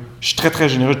généreux. Je suis très, très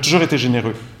généreux. J'ai toujours été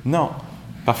généreux. Non.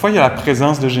 Parfois, il y a la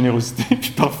présence de générosité,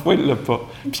 puis parfois, il ne l'a pas.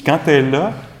 Puis quand elle est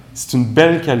là, c'est une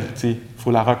belle qualité. Il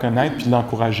faut la reconnaître puis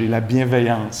l'encourager. La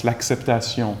bienveillance,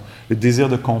 l'acceptation, le désir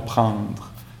de comprendre,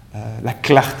 la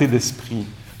clarté d'esprit,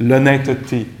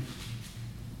 l'honnêteté.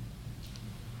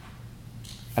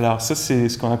 Alors ça, c'est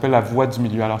ce qu'on appelle la voie du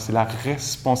milieu. Alors c'est la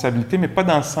responsabilité, mais pas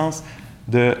dans le sens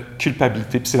de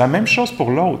culpabilité. Puis c'est la même chose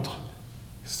pour l'autre.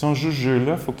 Si on joue ce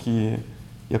jeu-là, il faut qu'il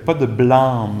n'y ait pas de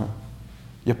blâme.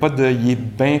 Il n'y a pas de « il est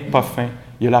bien pas fin ».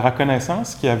 Il y a la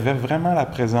reconnaissance qu'il y avait vraiment la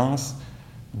présence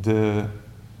de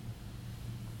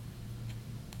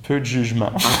peu de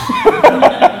jugement.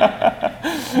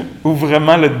 Ou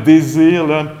vraiment le désir,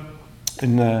 là,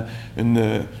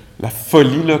 la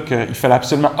folie, là, qu'il fallait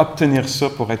absolument obtenir ça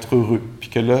pour être heureux. Puis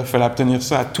que là, il fallait obtenir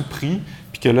ça à tout prix.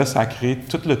 Puis que là, ça a créé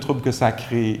tout le trouble que ça a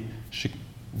créé.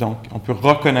 Donc, on peut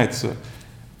reconnaître ça.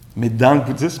 Mais dans le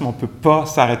bouddhisme, on ne peut pas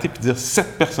s'arrêter et dire «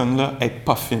 cette personne-là est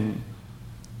pas fine ».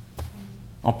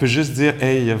 On peut juste dire «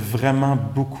 hey, il y a vraiment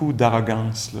beaucoup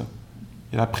d'arrogance là ».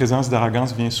 Et la présence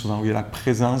d'arrogance vient souvent, où il y a la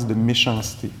présence de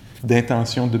méchanceté,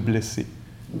 d'intention de blesser.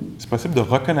 C'est possible de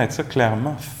reconnaître ça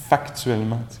clairement,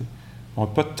 factuellement. Tu sais. On ne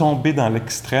peut pas tomber dans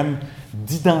l'extrême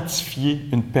d'identifier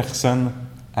une personne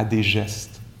à des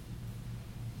gestes.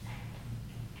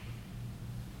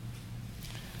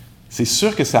 C'est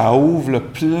sûr que ça ouvre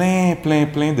plein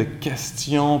de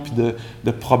questions puis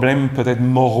de problèmes peut-être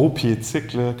moraux puis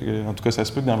éthiques. Là, en tout cas, ça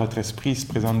se peut que dans votre esprit, il se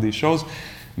présente des choses.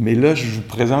 Mais là, je vous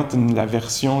présente la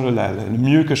version, là, le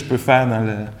mieux que je peux faire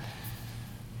dans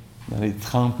les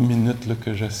 30 minutes là,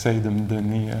 que j'essaie de me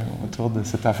donner autour de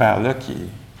cette affaire-là qui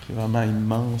est vraiment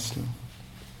immense. Là.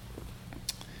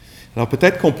 Alors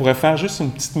peut-être qu'on pourrait faire juste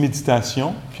une petite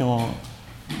méditation, puis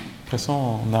après ça,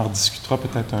 on en rediscutera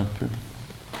peut-être un peu.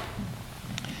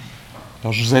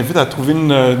 Alors, je vous invite à trouver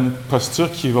une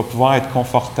posture qui va pouvoir être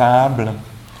confortable,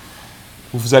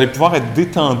 où vous allez pouvoir être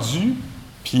détendu,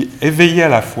 puis éveillé à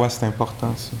la fois, c'est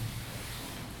important, ça.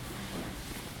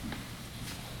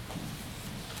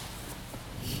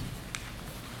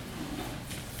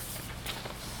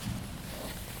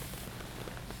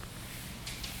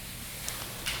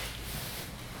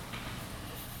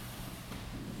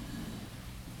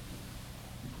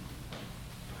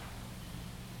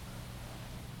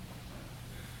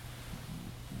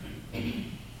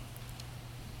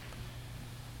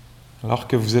 Alors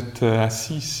que vous êtes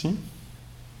assis ici,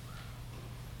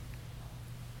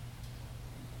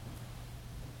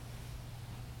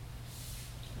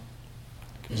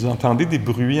 que vous entendez des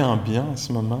bruits ambiants en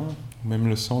ce moment, ou même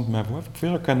le son de ma voix, vous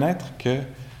pouvez reconnaître qu'il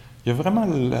y a vraiment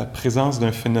la présence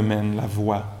d'un phénomène, la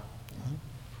voix.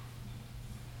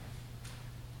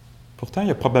 Pourtant, il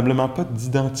n'y a probablement pas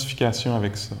d'identification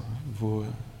avec ça. Vous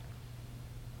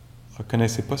ne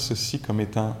reconnaissez pas ceci comme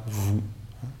étant vous,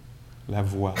 la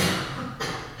voix.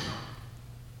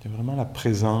 Il y a vraiment la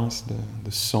présence de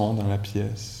son dans la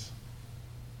pièce.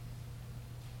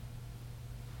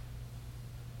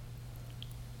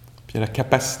 Puis il y a la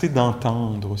capacité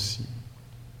d'entendre aussi.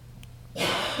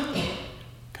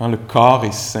 Quand le corps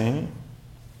est sain,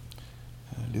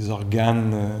 les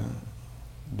organes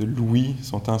de l'ouïe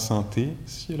sont en santé,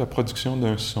 s'il y a la production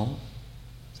d'un son,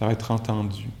 ça va être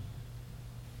entendu.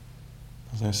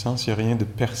 Dans un sens, il n'y a rien de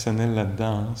personnel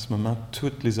là-dedans. En ce moment,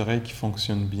 toutes les oreilles qui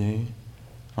fonctionnent bien,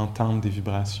 entendre des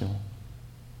vibrations.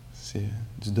 C'est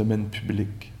du domaine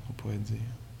public, on pourrait dire.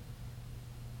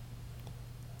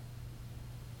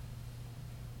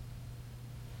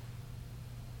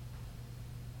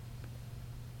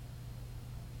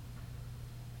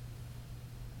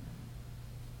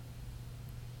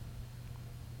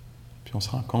 Puis on se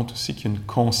rend compte aussi qu'il y a une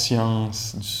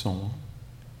conscience du son.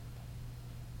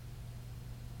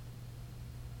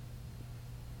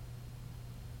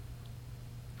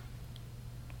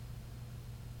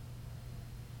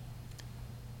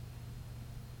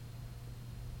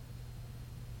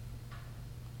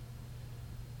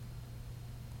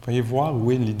 Voyez voir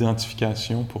où est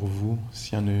l'identification pour vous,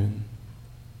 s'il y en a une.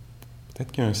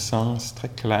 Peut-être qu'il y a un sens très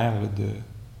clair là, de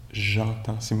 «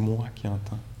 j'entends », c'est moi qui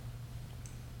entends.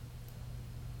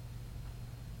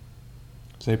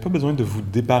 Vous n'avez pas besoin de vous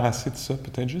débarrasser de ça,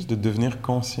 peut-être juste de devenir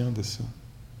conscient de ça.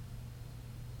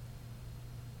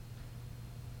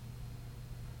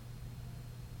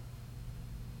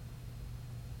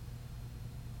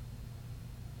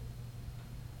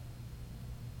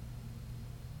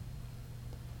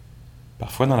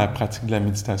 Parfois, dans la pratique de la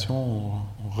méditation,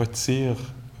 on retire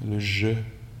le « je »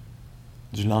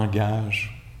 du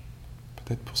langage,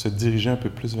 peut-être pour se diriger un peu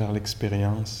plus vers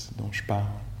l'expérience dont je parle,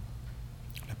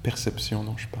 la perception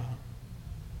dont je parle.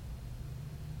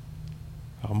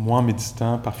 Alors moi, en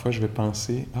méditant, parfois je vais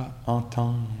penser à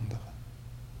entendre.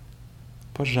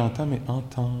 Pas j'entends, mais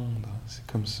entendre, c'est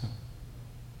comme ça.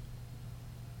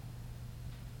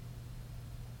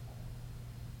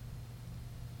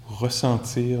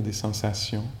 Ressentir des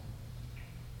sensations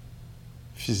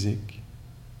physiques.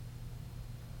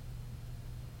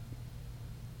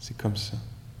 C'est comme ça.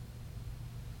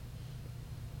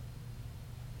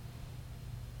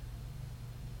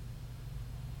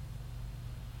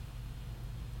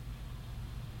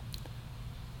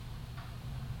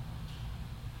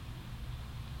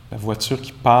 La voiture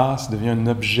qui passe devient un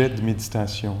objet de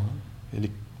méditation. Et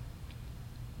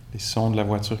les sons de la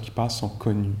voiture qui passe sont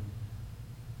connus.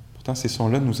 Pourtant, ces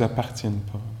sons-là ne nous appartiennent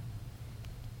pas.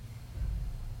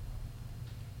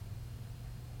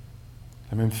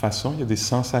 De la même façon, il y a des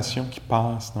sensations qui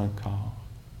passent dans le corps,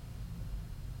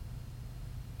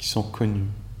 qui sont connues.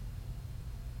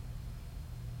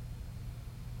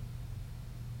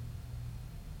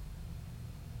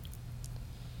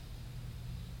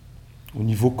 Au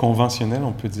niveau conventionnel,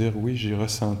 on peut dire, oui, j'ai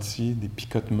ressenti des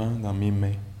picotements dans mes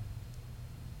mains.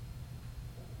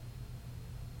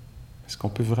 Est-ce qu'on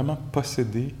peut vraiment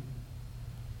posséder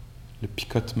le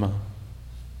picotement?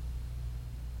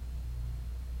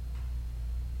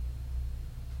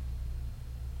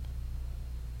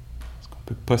 Est-ce qu'on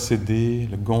peut posséder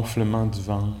le gonflement du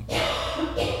ventre?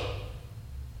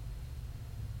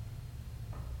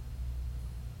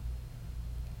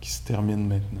 Qui se termine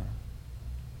maintenant.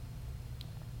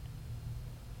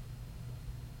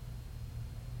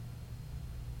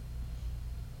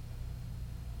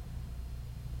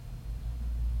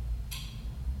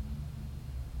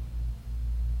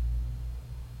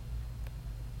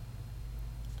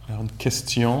 Alors, une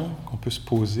question qu'on peut se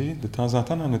poser de temps en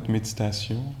temps dans notre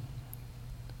méditation,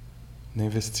 une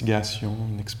investigation,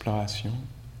 une exploration,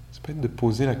 ça peut être de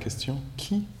poser la question «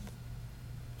 Qui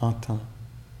entend ?»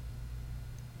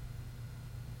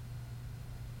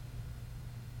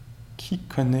 Qui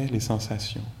connaît les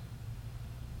sensations?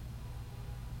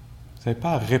 Vous n'avez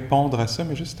pas à répondre à ça,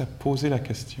 mais juste à poser la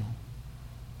question.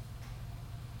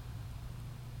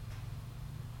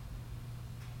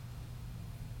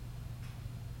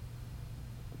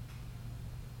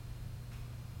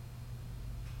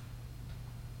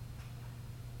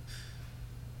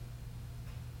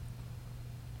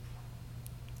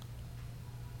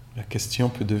 La question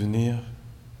peut devenir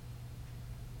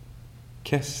 «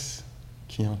 Qu'est-ce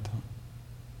qui entend ?»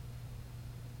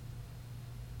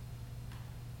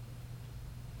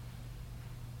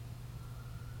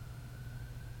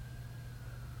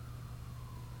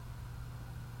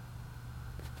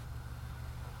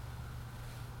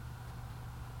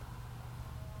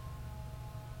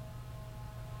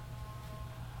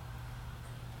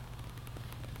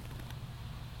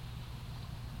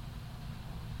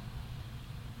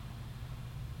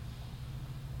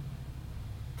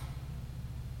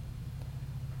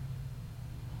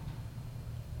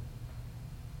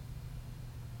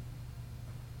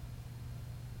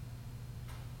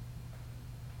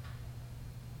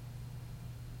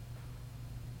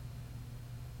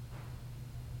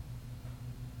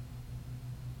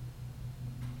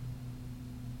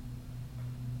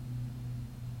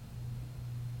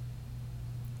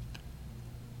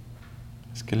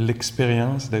 Est-ce que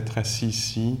l'expérience d'être assis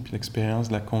ici, puis l'expérience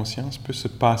de la conscience peut se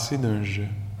passer d'un « je ».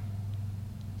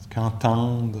 Est-ce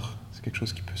qu'entendre, c'est quelque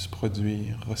chose qui peut se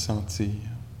produire, ressentir?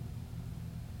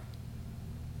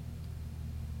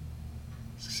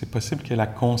 Est-ce que c'est possible qu'il y ait la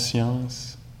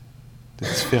conscience de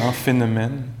différents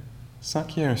phénomènes sans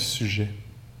qu'il y ait un sujet?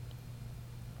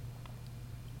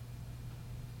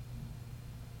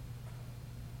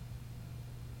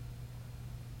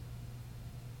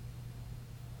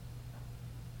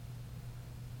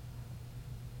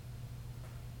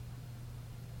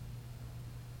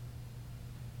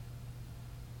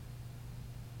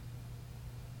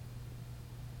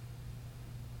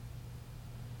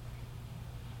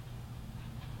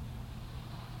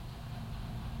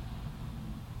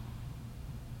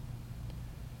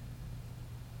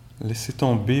 Laissez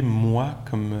tomber moi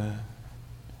comme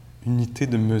unité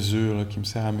de mesure là, qui me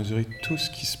sert à mesurer tout ce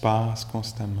qui se passe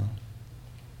constamment.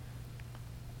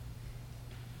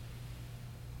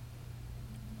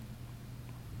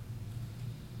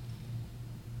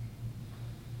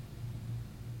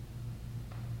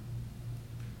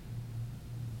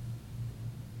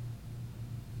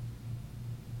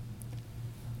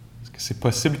 Est-ce que c'est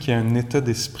possible qu'il y ait un état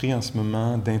d'esprit en ce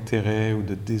moment d'intérêt ou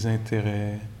de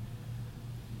désintérêt,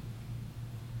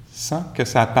 sans que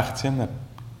ça appartienne à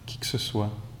qui que ce soit?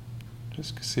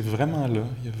 Juste que c'est vraiment là,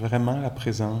 il y a vraiment la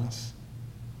présence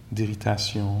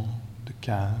d'irritation, de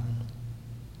calme,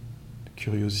 de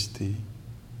curiosité.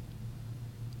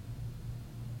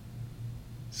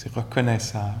 C'est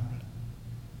reconnaissable,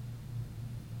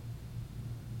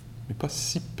 mais pas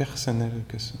si personnel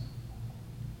que ça.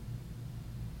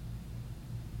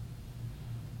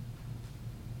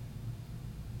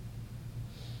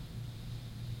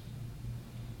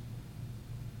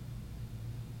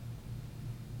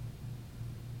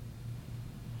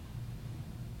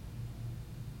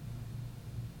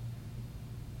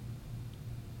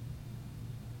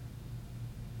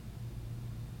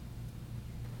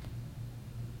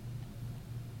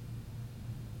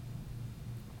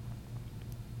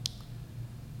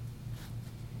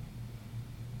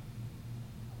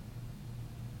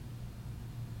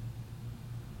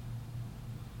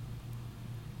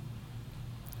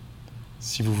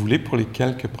 Si vous voulez, pour les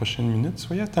quelques prochaines minutes,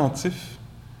 soyez attentifs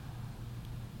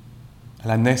à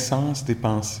la naissance des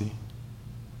pensées.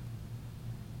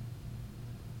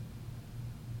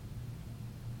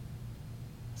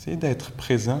 Essayez d'être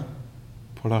présent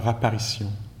pour leur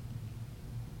apparition.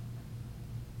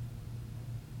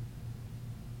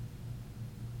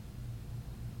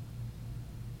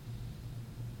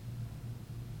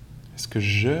 Est-ce que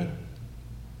je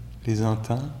les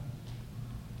entends,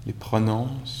 les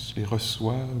prononce, les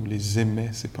reçoit ou les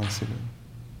émet, ces pensées-là?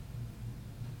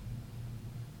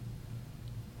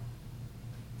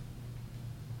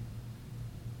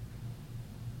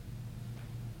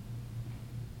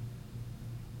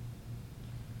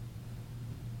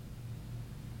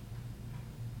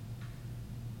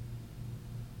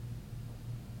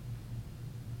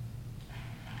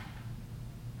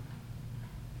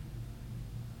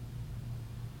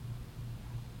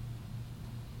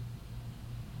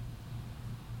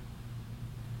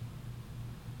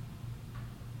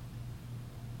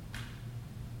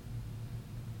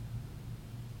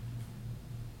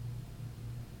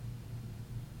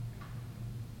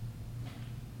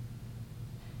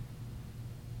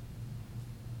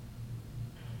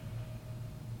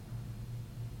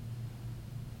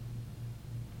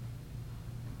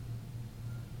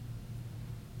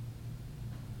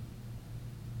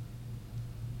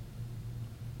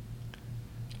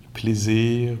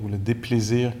 Plaisir ou le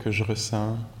déplaisir que je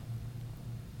ressens,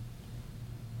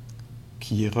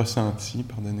 qui est ressenti,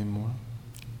 pardonnez-moi.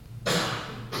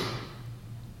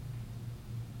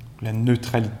 La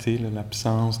neutralité,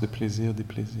 l'absence de plaisir,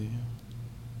 déplaisir.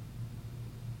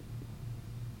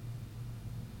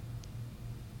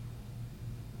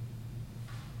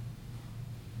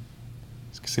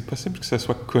 Est-ce que c'est possible que ça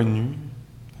soit connu,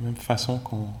 de la même façon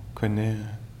qu'on connaît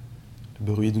le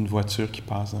bruit d'une voiture qui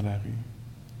passe dans la rue?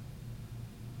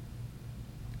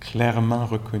 Clairement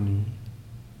reconnu,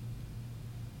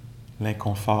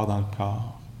 l'inconfort dans le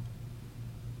corps,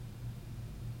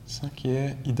 sans qu'il y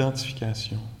ait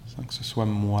identification, sans que ce soit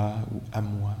moi ou à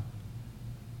moi,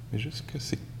 mais juste que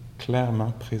c'est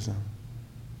clairement présent.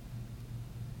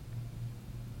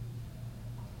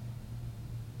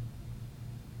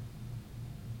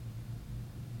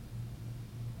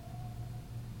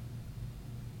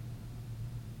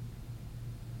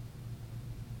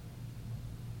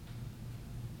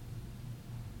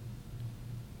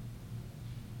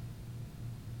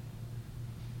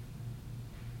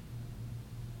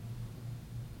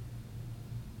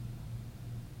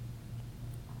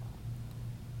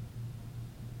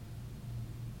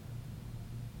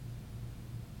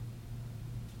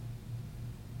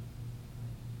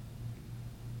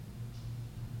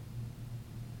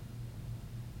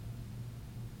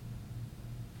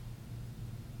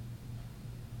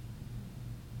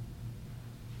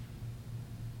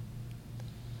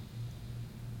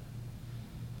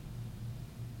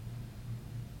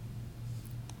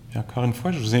 Et encore une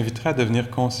fois, je vous inviterai à devenir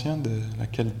conscient de la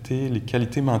qualité, les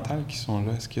qualités mentales qui sont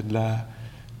là. Est-ce qu'il y a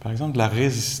par exemple, de la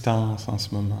résistance en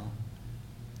ce moment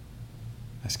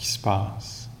à ce qui se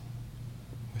passe?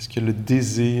 Est-ce qu'il y a le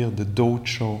désir de d'autres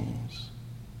choses?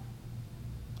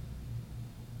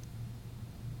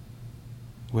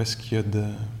 Ou est-ce qu'il y a de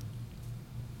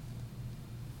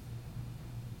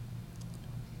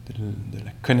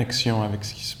la connexion avec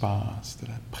ce qui se passe, de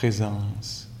la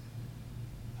présence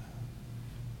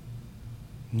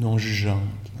non jugeante?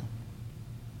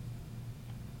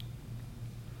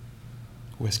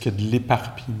 Ou est-ce qu'il y a de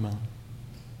l'éparpillement?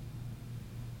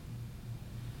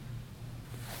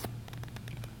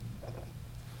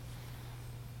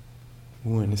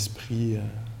 Ou un esprit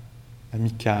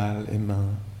amical, aimant?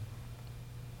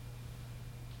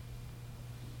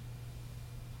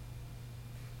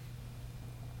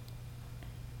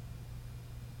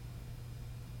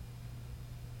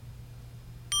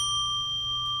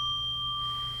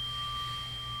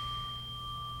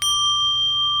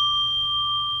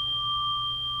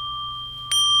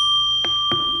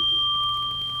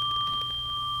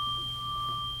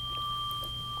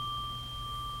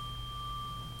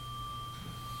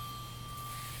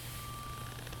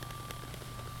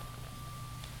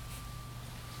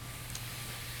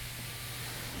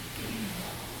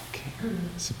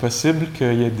 C'est possible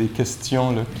qu'il y ait des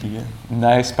questions là, qui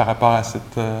naissent par rapport à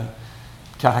cette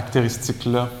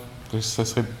caractéristique-là.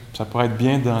 Ça pourrait être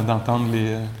bien d'entendre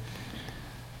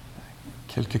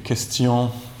quelques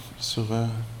questions sur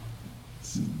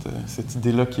cette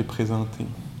idée-là qui est présentée.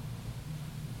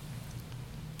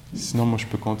 Sinon, moi, je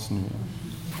peux continuer.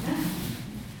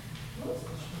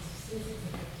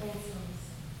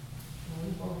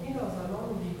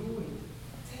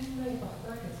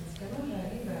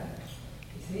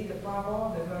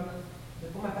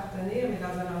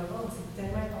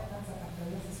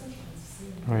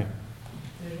 Oui.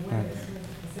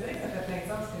 C'est vrai que ça fait plein de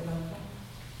sens que dans le fond.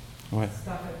 Oui. Si tu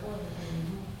n'en fais pas avec un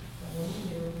niveau,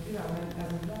 mais au dans la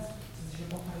même place, tu dis, je vais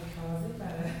pas faire écraser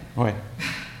par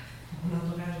mon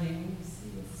entourage d'égout aussi.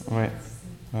 Oui.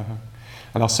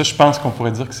 Alors ça, je pense qu'on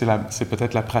pourrait dire que c'est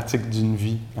peut-être la pratique d'une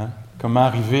vie. Hein? Comment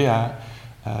arriver à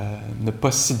ne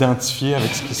pas s'identifier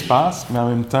avec ce qui se passe, mais en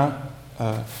même temps,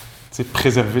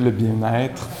 préserver le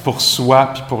bien-être pour soi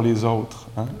puis pour les autres.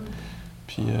 Hein?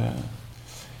 Puis...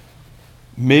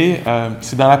 Mais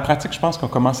c'est dans la pratique, je pense qu'on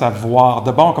commence à voir.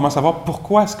 D'abord, on commence à voir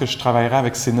pourquoi est-ce que je travaillerais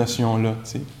avec ces notions-là.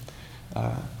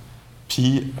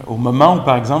 Puis au moment où,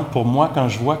 par exemple, pour moi, quand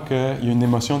je vois qu'il y a une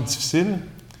émotion difficile,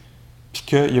 puis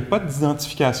qu'il n'y a pas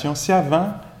d'identification, si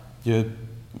avant, il y a,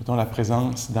 mettons, la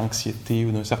présence d'anxiété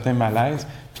ou d'un certain malaise,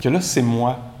 puis que là, c'est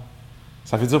moi,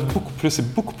 ça veut dire beaucoup plus,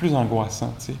 c'est beaucoup plus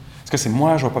angoissant, tu sais. Parce que c'est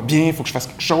moi, je ne vais pas bien, il faut que je fasse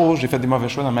quelque chose, j'ai fait des mauvais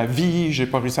choix dans ma vie, je n'ai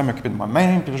pas réussi à m'occuper de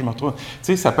moi-même, puis là, je me retrouve... Tu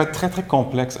sais, ça peut être très, très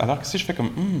complexe. Alors que si je fais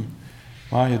comme, il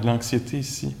y a de l'anxiété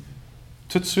ici.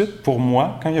 Tout de suite, pour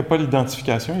moi, quand il n'y a pas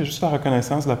l'identification, il y a juste la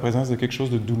reconnaissance de la présence de quelque chose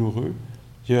de douloureux,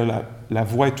 il y a la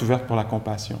voie est ouverte pour la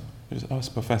compassion. Je dis,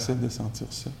 c'est pas facile de sentir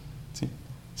ça. Tu sais.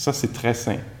 Ça, c'est très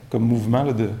sain. Comme mouvement,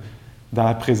 là, dans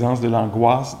la présence de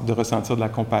l'angoisse, de ressentir de la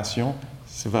compassion,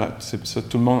 c'est vrai, c'est ça,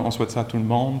 tout le monde, on souhaite ça à tout le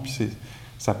monde, puis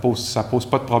ça pose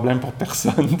pas de problème pour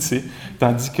personne, tu sais.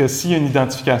 Tandis que s'il y a une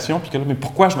identification, puis que là, mais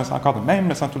pourquoi je me sens encore de même, je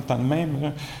me sens tout le temps de même, là,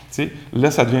 tu sais,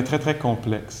 là, ça devient très, très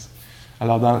complexe.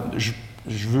 Alors,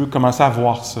 je veux commencer à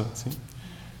voir ça, tu sais.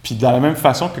 Puis de la même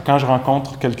façon que quand je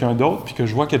rencontre quelqu'un d'autre, puis que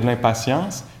je vois qu'il y a de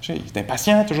l'impatience, il est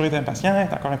impatient, toujours été impatient,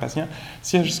 il est encore impatient.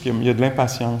 S'il y a juste qu'il y a de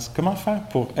l'impatience, comment faire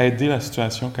pour aider la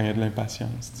situation quand il y a de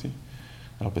l'impatience, tu sais?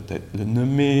 Alors peut-être le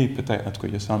nommer, peut-être, en tout cas,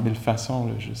 il y a 100 000 façons,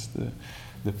 là, juste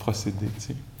de procéder, tu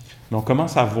sais. Mais on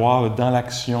commence à voir là, dans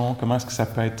l'action comment est-ce que ça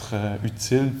peut être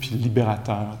utile puis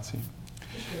libérateur, tu sais.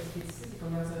 Ce qui est ici, c'est comme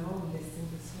dans un monde de l'estime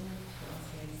de soi,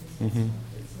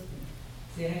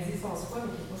 c'est réaliser son soi,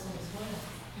 mais qui n'est pas son soi.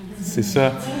 C'est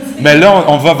ça. Mais là,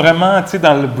 on va vraiment, tu sais,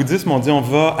 dans le bouddhisme, on dit on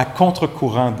va à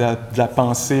contre-courant de la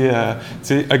pensée, tu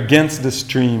sais, against the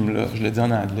stream, là. Je le dis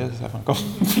en anglais, ça fait encore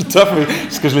plus tough, mais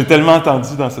parce que je l'ai tellement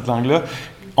entendu dans cette langue-là.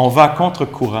 On va à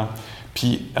contre-courant.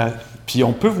 Puis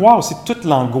on peut voir aussi toute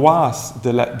l'angoisse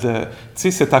tu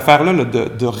sais, cette affaire-là là,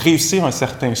 de réussir un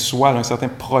certain soi, là, un certain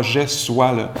projet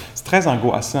soi. Là. C'est très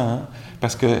angoissant, hein?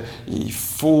 Parce qu'il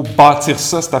faut bâtir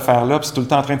ça, cette affaire-là, puis c'est tout le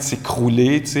temps en train de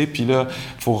s'écrouler, tu sais, puis là,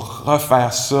 il faut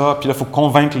refaire ça, puis là, il faut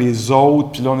convaincre les autres,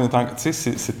 puis là, on est en... Tu sais,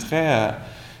 c'est très...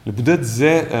 le Bouddha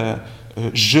disait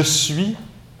 « je suis »,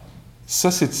 ça,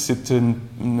 c'est une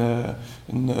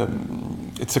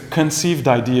it's a conceived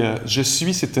idea. Je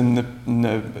suis, c'est une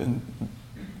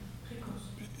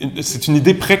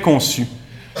idée préconçue.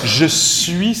 Je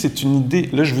suis, c'est une idée,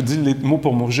 là je vous dis les mots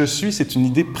pour mot, je suis, c'est une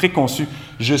idée préconçue.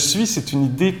 Je suis, c'est une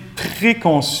idée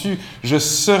préconçue. Je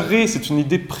serai, c'est une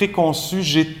idée préconçue.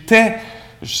 J'étais,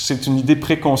 c'est une idée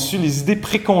préconçue. Les idées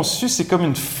préconçues, c'est comme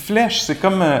une flèche, c'est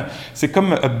comme un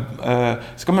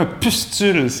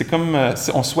pustule,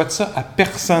 on souhaite ça à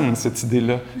personne, cette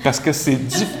idée-là, parce que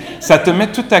ça te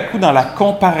met tout à coup dans la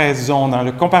comparaison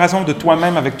de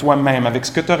toi-même, avec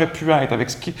ce que tu aurais pu être, avec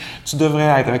ce que tu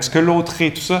devrais être, avec ce que l'autre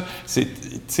est, tout ça.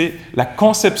 La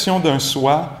conception d'un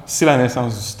soi, c'est la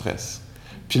naissance du stress.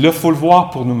 Puis là, il faut le voir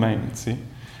pour nous-mêmes, tu sais.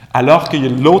 Alors qu'il y a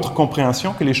l'autre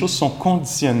compréhension que les choses sont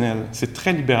conditionnelles. C'est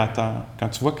très libérateur quand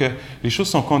tu vois que les choses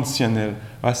sont conditionnelles.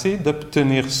 On va essayer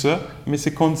d'obtenir ça, mais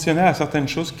c'est conditionnel à certaines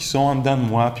choses qui sont en dedans de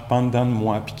moi, puis pas en dedans de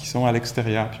moi, puis qui sont à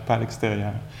l'extérieur, puis pas à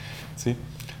l'extérieur. Tu sais?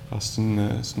 Alors, c'est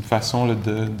une façon là,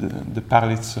 de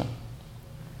parler de ça.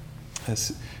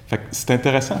 C'est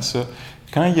intéressant, ça.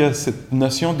 Quand il y a cette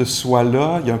notion de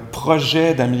soi-là, il y a un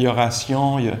projet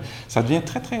d'amélioration, ça devient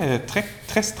très, très, très,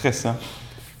 très stressant.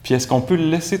 Puis est-ce qu'on peut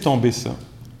laisser tomber ça?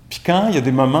 Puis quand il y a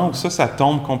des moments où ça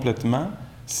tombe complètement,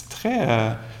 c'est très... tu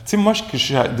sais, moi,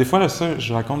 des fois, là, ça,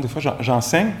 je raconte, des fois,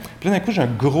 j'enseigne, puis là, d'un coup, j'ai un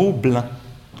gros blanc.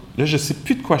 Là, je ne sais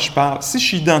plus de quoi je parle. Si je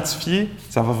suis identifié,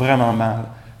 ça va vraiment mal.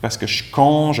 Parce que je suis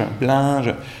con, j'ai un blanc.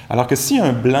 Alors que s'il y a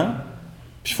un blanc,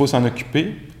 puis il faut s'en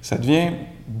occuper, ça devient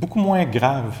beaucoup moins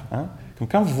grave. Hein? Comme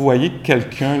quand vous voyez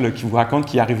quelqu'un là, qui vous raconte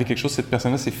qu'il est arrivé quelque chose, cette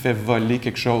personne-là s'est fait voler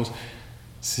quelque chose.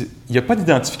 Il n'y a pas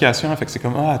d'identification, fait que c'est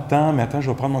comme « Ah, attends, je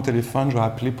vais prendre mon téléphone, je vais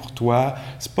appeler pour toi. »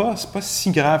 C'est pas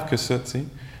si grave que ça, tu sais.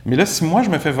 Mais là, si moi, je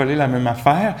me fais voler la même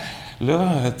affaire,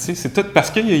 là, tu sais, c'est tout parce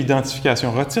qu'il y a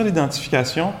identification. Retire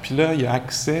l'identification, puis là, il y a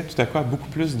accès tout à coup à beaucoup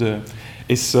plus de...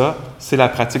 Et ça, c'est la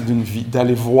pratique d'une vie,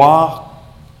 d'aller voir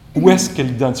où est-ce que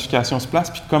l'identification se place,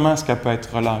 puis comment est-ce qu'elle peut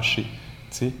être relâchée,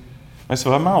 tu sais. Mais c'est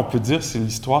vraiment, on peut dire,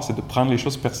 l'histoire, c'est de prendre les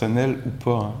choses personnelles ou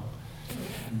pas, hein.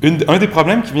 Un des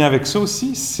problèmes qui vient avec ça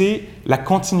aussi, c'est la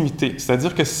continuité.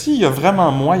 C'est-à-dire que s'il y a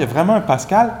vraiment moi, il y a vraiment un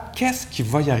Pascal, qu'est-ce qui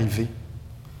va y arriver?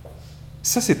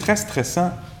 Ça, c'est très stressant.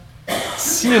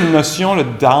 S'il y a une notion là,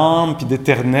 d'âme puis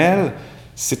d'éternel,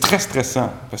 c'est très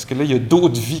stressant. Parce que là, il y a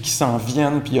d'autres vies qui s'en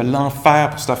viennent, puis il y a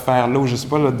l'enfer pour cette affaire-là, ou je ne sais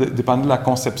pas, là, dépendant de la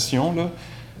conception. Là.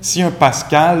 S'il y a un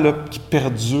Pascal là, qui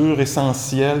perdure,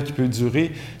 essentiel, qui peut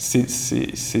durer, c'est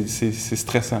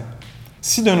stressant.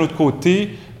 Si d'un autre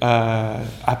côté,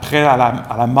 après,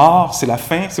 à la mort, c'est la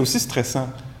fin, c'est aussi stressant.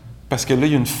 Parce que là,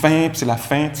 il y a une fin, puis c'est la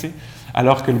fin, tu sais.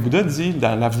 Alors que le Bouddha dit,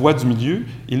 dans la voie du milieu,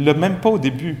 il ne l'a même pas au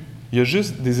début. Il y a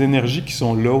juste des énergies qui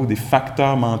sont là, ou des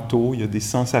facteurs mentaux, il y a des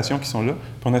sensations qui sont là,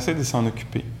 puis on essaie de s'en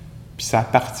occuper. Puis ça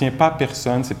appartient pas à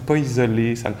personne, c'est pas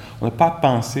isolé, on n'a pas à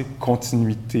penser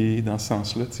continuité dans ce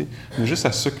sens-là, tu sais. On a juste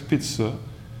à s'occuper de ça.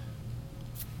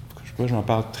 Je m'en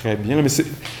parle très bien, mais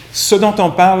ce dont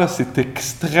on parle, c'est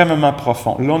extrêmement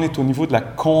profond. Là, on est au niveau de la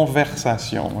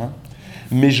conversation. Hein?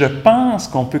 Mais je pense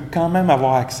qu'on peut quand même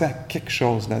avoir accès à quelque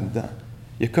chose là-dedans.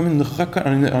 Il y a comme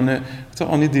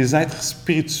on est des êtres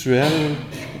spirituels.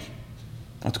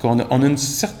 En tout cas, on a une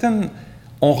certaine...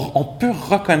 On peut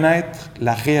reconnaître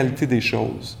la réalité des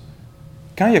choses.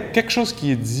 Quand il y a quelque chose qui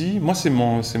est dit, moi, c'est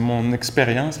mon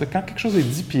expérience, là, quand quelque chose est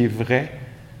dit puis est vrai,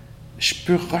 je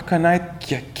peux reconnaître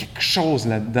qu'il y a quelque chose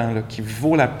là-dedans là, qui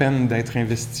vaut la peine d'être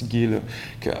investigué. Là.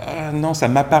 Que non, ça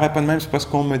ne m'apparaît pas de même, c'est pas ce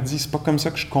qu'on me dit, c'est pas comme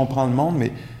ça que je comprends le monde,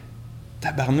 mais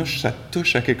tabarnouche, ça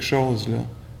touche à quelque chose là,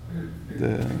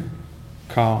 de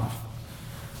corps.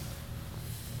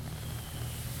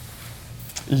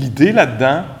 L'idée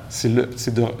là-dedans,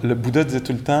 le Bouddha disait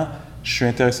tout le temps, je suis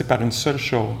intéressé par une seule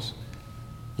chose,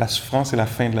 la souffrance et la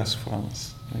fin de la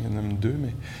souffrance. Il y en a même deux,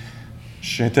 mais...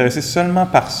 Je suis intéressé seulement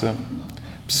par ça.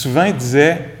 Puis souvent, il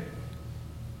disait,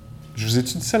 je vous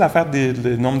ai-tu dit ça, l'affaire des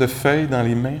nombres de feuilles dans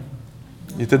les mains?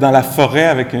 Il était dans la forêt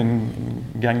avec une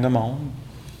gang de monde.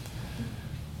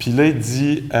 Puis là, il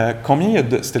dit, combien il y a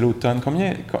de... C'était l'automne.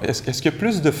 Est-ce qu'il y a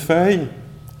plus de feuilles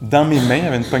dans mes mains? Il y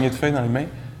avait une poignée de feuilles dans les mains.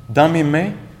 Dans mes mains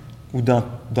ou dans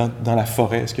la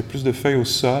forêt? Est-ce qu'il y a plus de feuilles au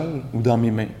sol ou dans mes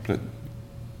mains? Puis là,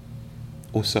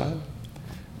 au sol.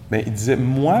 Bien, il disait,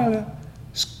 moi, là,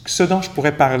 ce dont je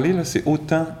pourrais parler, là, c'est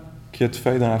autant qu'il y a de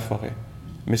feuilles dans la forêt.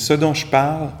 Mais ce dont je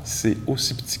parle, c'est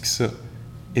aussi petit que ça.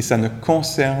 Et ça ne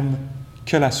concerne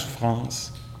que la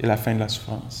souffrance et la fin de la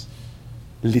souffrance.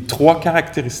 Les trois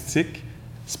caractéristiques,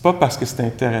 c'est pas parce que c'est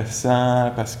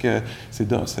intéressant, parce que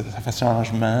ça fait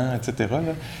changement, etc.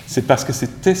 Là. C'est parce que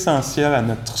c'est essentiel à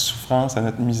notre souffrance, à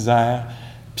notre misère.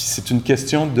 Puis c'est une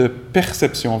question de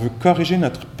perception. On veut corriger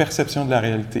notre perception de la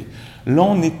réalité. Là,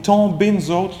 on est tombé, nous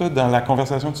autres, là, dans la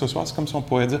conversation de ce soir, c'est comme si on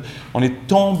pourrait dire, on est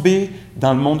tombé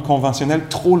dans le monde conventionnel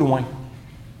trop loin.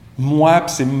 moi,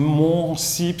 puis c'est mon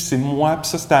ci, puis c'est moi, puis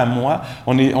ça, c'était à moi.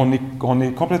 On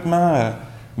est complètement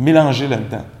mélangé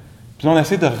là-dedans. Puis là, on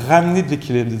essaie de ramener de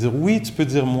l'équilibre, de dire, oui, tu peux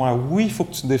dire moi, oui, il faut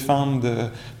que tu défendes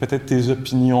peut-être tes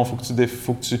opinions, faut que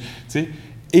tu sais,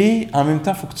 et en même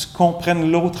temps, il faut que tu comprennes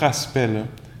l'autre aspect, là,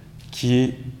 qui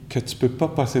est que tu ne peux pas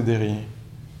posséder rien.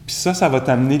 Puis ça va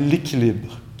t'amener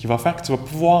l'équilibre, qui va faire que tu vas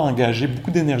pouvoir engager beaucoup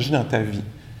d'énergie dans ta vie,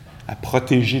 à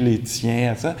protéger les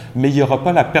tiens, à ça, mais il n'y aura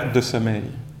pas la perte de sommeil.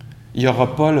 Il n'y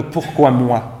aura pas le « pourquoi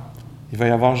moi ». Il va y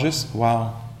avoir juste « wow,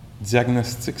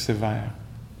 diagnostic sévère ».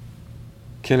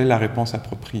 Quelle est la réponse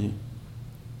appropriée?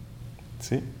 Tu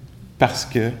sais? Parce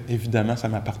que, évidemment, ça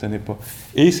ne m'appartenait pas.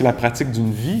 Et c'est la pratique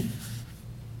d'une vie,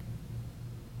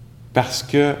 parce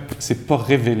que ce n'est pas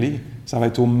révélé. Ça va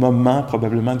être au moment,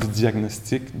 probablement, du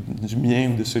diagnostic, du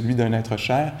mien ou de celui d'un être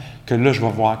cher, que là, je vais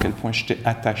voir à quel point j'étais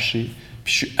attaché,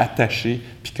 puis je suis attaché,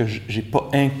 puis que je n'ai pas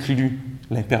inclus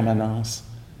l'impermanence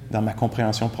dans ma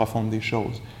compréhension profonde des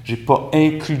choses. Je n'ai pas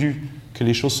inclus que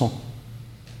les choses sont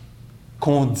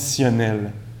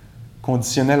conditionnelles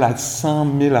à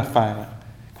 100 000 affaires,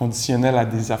 conditionnelles à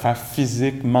des affaires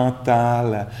physiques,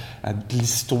 mentales, à de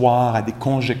l'histoire, à des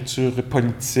conjectures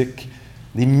politiques,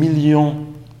 des millions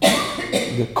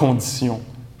de conditions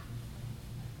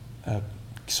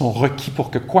qui sont requis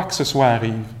pour que quoi que ce soit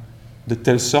arrive, de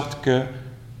telle sorte que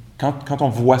quand on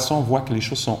voit ça, on voit que les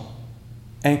choses sont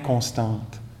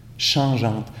inconstantes,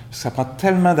 changeantes. Ça prend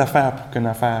tellement d'affaires pour qu'une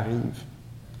affaire arrive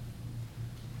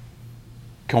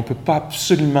qu'on ne peut pas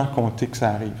absolument compter que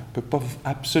ça arrive. On ne peut pas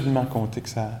absolument compter que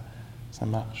ça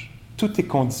marche. Tout est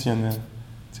conditionnel.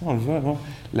 Tu sais, on le voit, bon,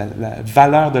 la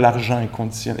valeur de l'argent est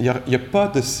conditionnelle. Il n'y a pas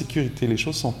de sécurité. Les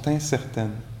choses sont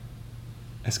incertaines.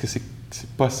 Est-ce que c'est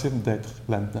possible d'être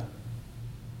là-dedans?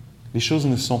 Les choses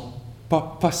ne sont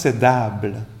pas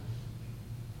possédables.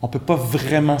 On ne peut pas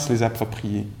vraiment se les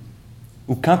approprier.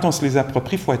 Ou quand on se les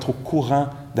approprie, il faut être au courant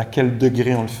d'à quel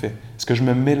degré on le fait. Est-ce que je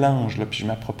me mélange, là, puis je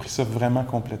m'approprie ça vraiment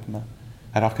complètement,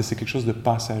 alors que c'est quelque chose de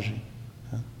passager.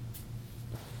 Hein?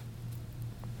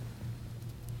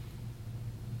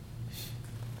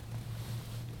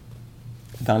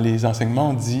 Dans les enseignements,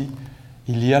 on dit «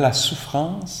 il y a la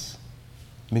souffrance,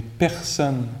 mais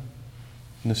personne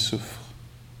ne souffre ».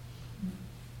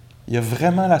 Il y a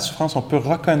vraiment la souffrance. On peut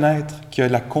reconnaître qu'il y a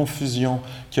la confusion,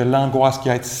 qu'il y a l'angoisse, qu'il y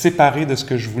a être séparé de ce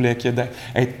que je voulais, qu'il y a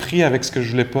être pris avec ce que je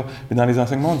ne voulais pas. Mais dans les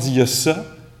enseignements, on dit il y a ça,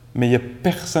 mais il n'y a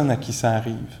personne à qui ça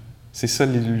arrive. C'est ça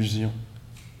l'illusion.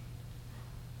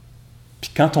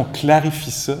 Puis quand on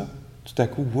clarifie ça, tout à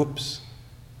coup, oups!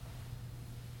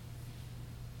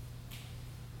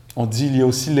 On dit il y a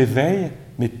aussi l'éveil,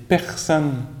 mais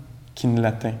personne qui ne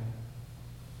l'atteint.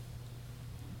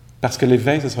 Parce que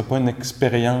l'éveil, ce ne sera pas une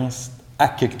expérience à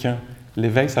quelqu'un.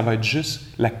 L'éveil, ça va être juste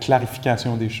la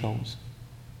clarification des choses.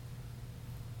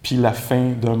 Puis la fin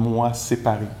d'un moi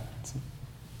séparé. T'sais.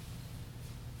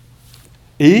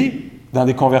 Et dans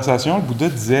des conversations, le Bouddha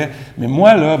disait « Mais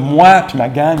moi puis ma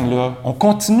gang, là, on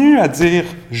continue à dire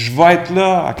 « Je vais être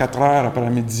là à 4 heures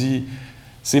après-midi.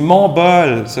 C'est mon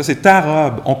bol, ça c'est ta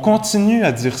robe. » On continue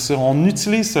à dire ça. On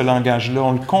utilise ce langage-là.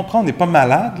 On le comprend, on n'est pas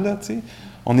malade, là, tu sais.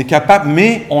 On est capable,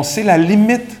 mais on sait la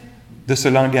limite de ce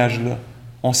langage-là.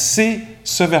 On sait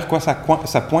ce vers quoi ça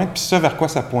pointe, puis ce vers quoi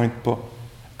ça pointe pas.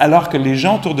 Alors que les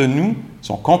gens autour de nous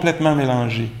sont complètement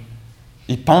mélangés.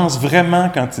 Ils pensent vraiment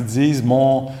quand ils disent «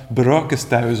 mon bras » que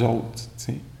c'est à eux autres. Tu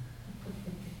sais.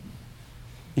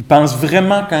 Ils pensent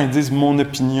vraiment quand ils disent « mon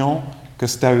opinion » que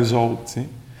c'est à eux autres. Tu sais.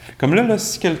 Comme là,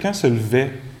 si quelqu'un se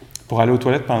levait pour aller aux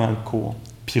toilettes pendant le cours,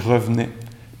 puis revenait,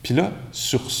 puis là,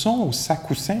 sur son ou sa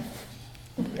coussin,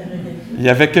 il y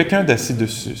avait quelqu'un d'assis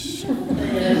dessus.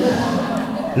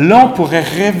 Là, on pourrait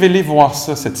révéler voir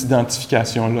ça, cette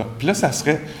identification-là. Puis là, ça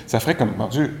ferait comme, mon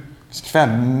Dieu, qu'est-ce qu'il fait à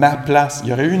ma place? Il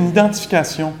y aurait eu une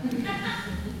identification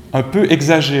un peu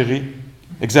exagérée.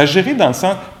 Exagérée dans le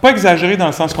sens, pas exagérée dans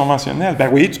le sens conventionnel. Ben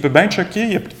oui, tu peux bien te choquer, il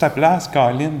n'y a plus de ta place,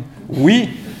 Colin. Oui,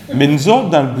 mais nous autres,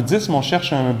 dans le bouddhisme, on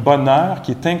cherche un bonheur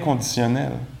qui est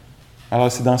inconditionnel.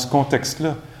 Alors, c'est dans ce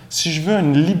contexte-là. Si je veux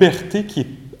une liberté qui est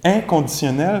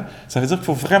inconditionnel, ça veut dire qu'il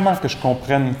faut vraiment que je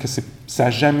comprenne que ça n'a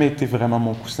jamais été vraiment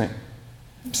mon coussin.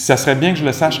 Puis ça serait bien que je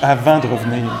le sache avant de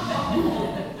revenir.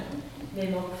 Mais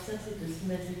mon coussin, c'est aussi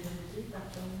ma sécurité, par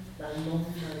contre, dans le monde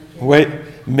dans lequel... Oui,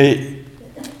 mais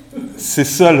c'est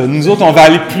ça, là. Nous autres, on va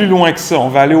aller plus loin que ça. On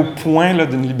va aller au point là,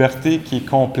 d'une liberté qui est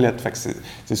complète. Fait que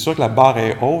c'est sûr que la barre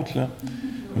est haute, là.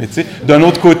 Mais tu sais, d'un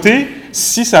autre côté,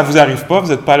 Si ça ne vous arrive pas, vous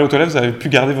n'êtes pas allé aux toilettes, vous avez pu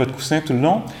garder votre coussin tout le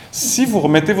long. Si vous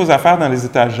remettez vos affaires dans les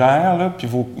étagères, là, puis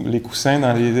les coussins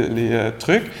dans les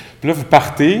trucs, puis là, vous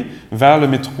partez vers le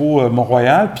métro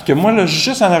Mont-Royal, puis que moi, là,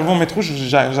 juste en arrivant au métro, je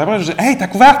dis « Hey, ta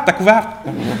couverte, ta couverte! »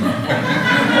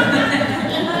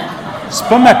 C'est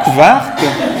pas ma couverte,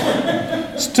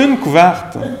 c'est une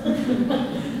couverte.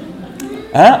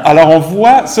 Hein? Alors, on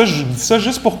voit, ça, je dis ça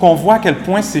juste pour qu'on voit à quel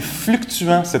point c'est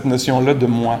fluctuant, cette notion-là de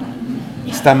moi.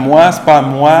 C'est à moi, c'est pas à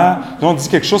moi. Là, on dit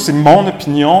quelque chose, c'est mon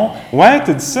opinion. Ouais,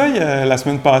 t'as dit ça la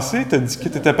semaine passée, t'as dit que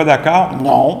t'étais pas d'accord.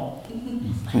 Non.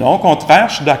 Non, au contraire,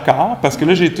 je suis d'accord, parce que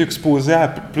là, j'ai été exposé à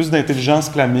plus d'intelligence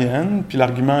que la mienne, puis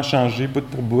l'argument a changé bout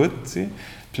pour bout, tu sais.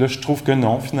 Puis là, je trouve que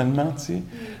non, finalement, tu sais.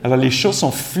 Alors, les choses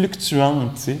sont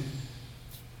fluctuantes, tu sais,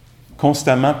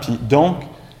 constamment. Puis donc,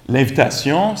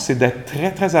 l'invitation, c'est d'être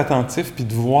très, très attentif, puis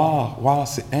de voir, wow,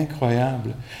 c'est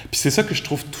incroyable. Puis c'est ça que je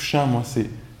trouve touchant, moi, c'est,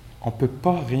 on ne peut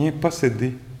pas rien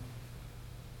posséder.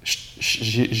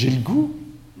 J'ai le goût,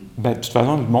 ben, de toute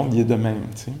façon, le monde, il est de même,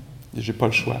 tu sais. J'ai pas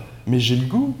le choix. Mais j'ai le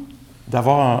goût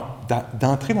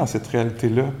d'entrer dans cette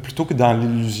réalité-là, plutôt que dans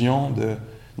l'illusion de,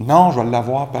 non, je vais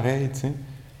l'avoir pareil, tu sais.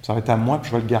 Ça va être à moi,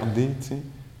 puis je vais le garder, tu sais.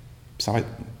 Puis ça va être,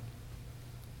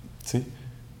 tu sais.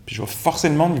 Puis je vais forcer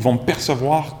le monde, ils vont me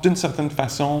percevoir d'une certaine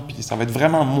façon, puis ça va être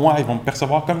vraiment moi, ils vont me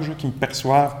percevoir comme je veux qu'ils me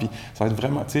perçoivent, puis ça va être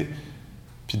vraiment, tu sais.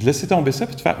 Puis de laisser tomber ça,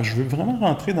 puis de faire, je veux vraiment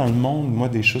rentrer dans le monde, moi,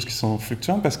 des choses qui sont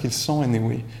fluctuantes parce qu'ils sont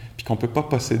anyway, puis qu'on ne peut pas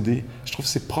posséder. Je trouve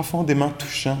que c'est profondément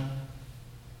touchant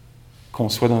qu'on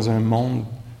soit dans un monde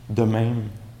de même.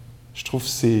 Je trouve que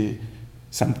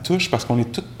ça me touche parce qu'on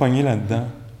est tous pognés là-dedans,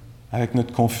 avec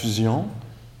notre confusion,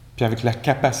 puis avec la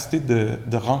capacité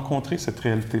de rencontrer cette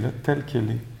réalité-là telle qu'elle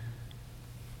est.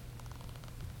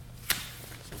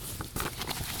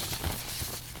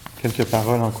 Quelques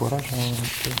paroles encourageantes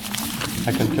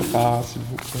à quelque part, s'il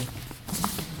vous plaît.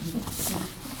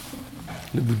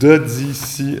 Le Bouddha dit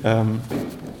ici,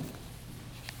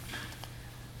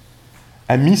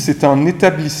 Amis, c'est en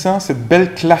établissant cette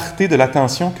belle clarté de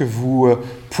l'attention que vous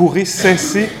pourrez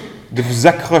cesser de vous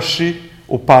accrocher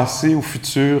au passé, au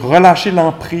futur, relâcher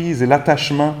l'emprise et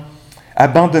l'attachement,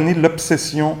 abandonner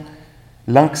l'obsession,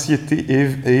 l'anxiété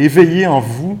et éveiller en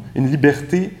vous une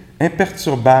liberté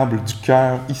imperturbable du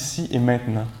cœur, ici et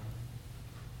maintenant.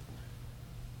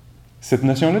 Cette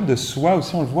notion-là de soi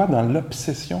aussi, on le voit dans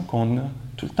l'obsession qu'on a,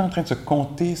 tout le temps en train de se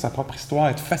conter sa propre histoire,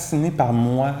 être fasciné par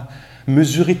moi,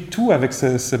 mesurer tout avec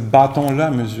ce bâton-là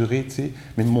à mesurer, tu sais.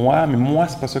 Mais moi,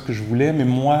 c'est pas ça que je voulais, mais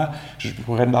moi, je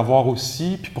pourrais l'avoir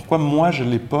aussi, puis pourquoi moi, je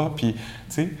l'ai pas, puis, tu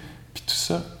sais, puis tout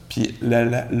ça. Puis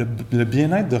le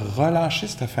bien-être de relâcher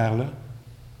cette affaire-là,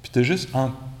 puis de juste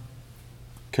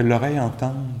que l'oreille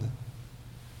entende,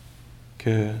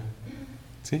 que, tu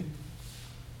sais,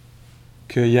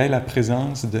 qu'il y ait la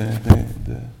présence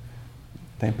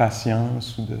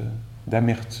d'impatience ou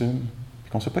d'amertume,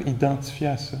 puis qu'on ne soit pas identifié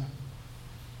à ça,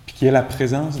 puis qu'il y ait la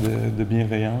présence de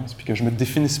bienveillance, puis que je ne me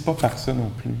définisse pas par ça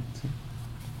non plus. Tu sais.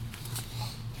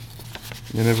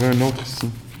 Il y en avait un autre ici.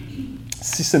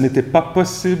 Si ce n'était pas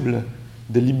possible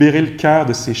de libérer le cœur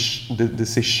de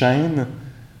ces chaînes,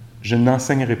 je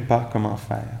n'enseignerai pas comment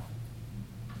faire.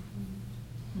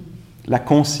 La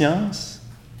conscience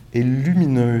est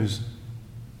lumineuse,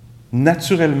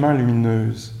 naturellement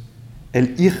lumineuse.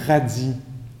 Elle irradie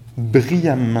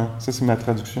brillamment. Ça, c'est ma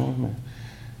traduction. Mais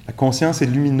la conscience est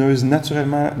lumineuse,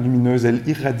 naturellement lumineuse. Elle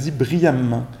irradie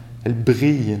brillamment. Elle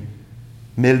brille.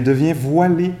 Mais elle devient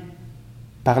voilée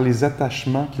par les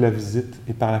attachements qui la visitent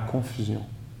et par la confusion.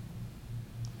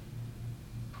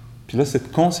 Puis là,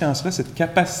 cette conscience-là, cette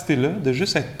capacité-là de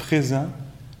juste être présent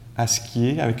à ce qui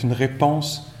est, avec une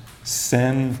réponse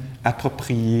saine,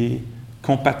 appropriée,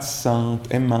 compatissante,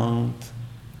 aimante,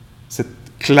 cette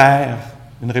claire,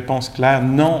 une réponse claire,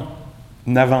 non,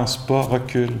 n'avance pas,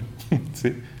 recule.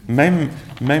 Même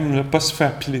là, pas se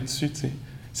faire piler dessus. T'sais.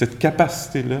 Cette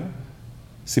capacité-là,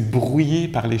 c'est brouillé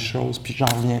par les choses, puis j'en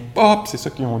reviens pas, puis c'est ça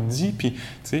qu'ils ont dit, puis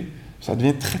ça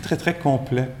devient très, très, très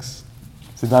complexe.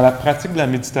 C'est dans la pratique de la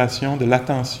méditation, de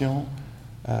l'attention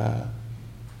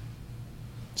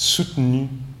soutenue,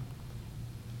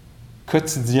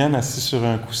 quotidienne, assis sur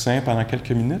un coussin pendant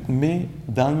quelques minutes, mais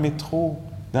dans le métro,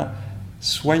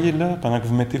 soyez là pendant que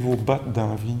vous mettez vos bottes dans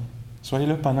la vie. Soyez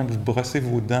là pendant que vous brossez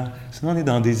vos dents. Sinon, on est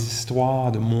dans des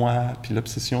histoires de moi, puis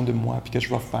l'obsession de moi, puis qu'est-ce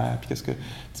que je vais faire, puis qu'est-ce que, tu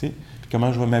sais, puis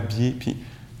comment je vais m'habiller. Puis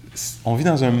on vit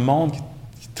dans un monde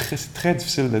c'est très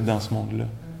difficile d'être dans ce monde-là.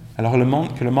 Alors le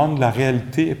monde de la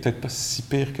réalité est peut-être pas si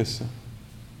pire que ça.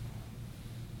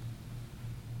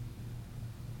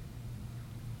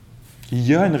 Il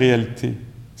y a une réalité.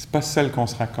 C'est pas celle qu'on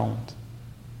se raconte.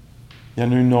 Il y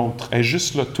en a une autre. Elle est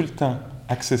juste là tout le temps,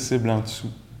 accessible en dessous.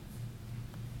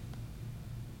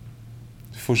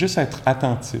 Il faut juste être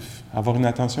attentif, avoir une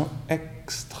attention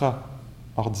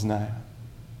extraordinaire.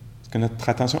 Parce que notre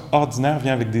attention ordinaire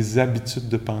vient avec des habitudes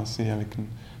de pensée, avec une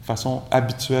façon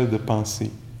habituelle de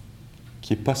penser,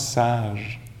 qui n'est pas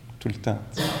sage tout le temps.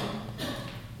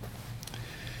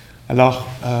 Alors,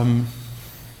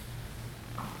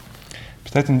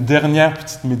 peut-être une dernière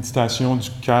petite méditation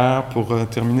du cœur pour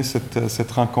terminer cette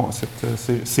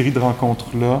série de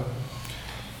rencontres-là.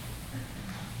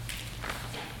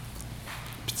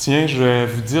 Puis tiens, je vais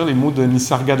vous dire les mots de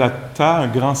Nisargadatta, un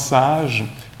grand sage,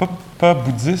 pas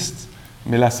bouddhiste,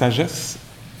 mais la sagesse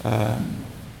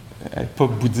n'est pas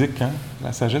bouddhique. Hein?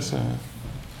 La sagesse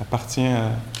appartient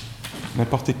à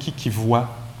n'importe qui voit.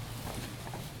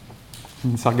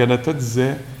 Nisargadatta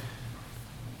disait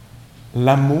 «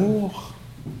 L'amour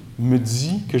me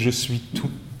dit que je suis tout.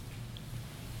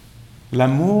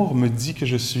 L'amour me dit que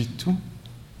je suis tout.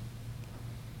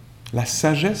 La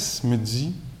sagesse me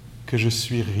dit que je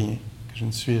suis rien, que je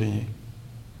ne suis rien.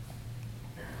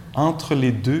 Entre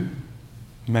les deux,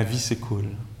 ma vie s'écoule.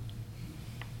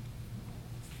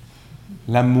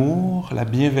 L'amour, la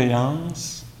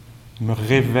bienveillance me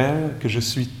révèle que je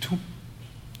suis tout.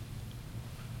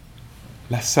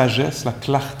 La sagesse, la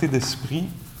clarté d'esprit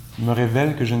me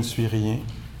révèle que je ne suis rien.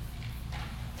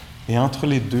 Et entre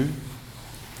les deux,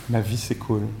 ma vie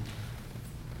s'écoule. »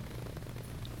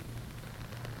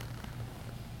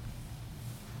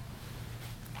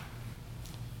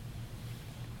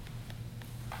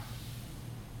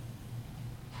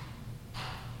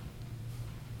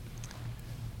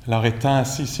 Alors, étant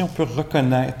assis ici, on peut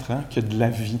reconnaître qu'il y a de la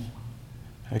vie.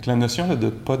 Avec la notion de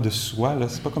pas de soi,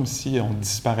 c'est pas comme si on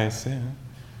disparaissait.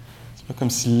 C'est pas comme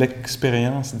si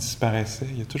l'expérience disparaissait.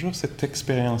 Il y a toujours cette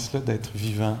expérience-là d'être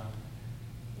vivant,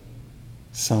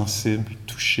 sensible,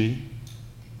 touché.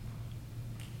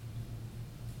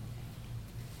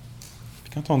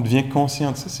 Puis quand on devient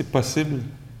conscient de ça, c'est possible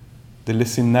de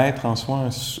laisser naître en soi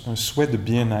un souhait de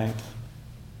bien-être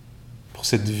pour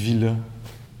cette vie-là,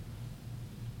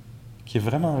 qui est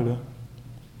vraiment là.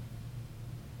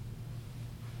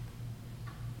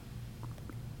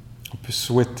 On peut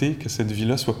souhaiter que cette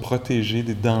vie-là soit protégée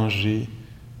des dangers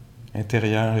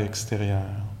intérieurs et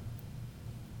extérieurs.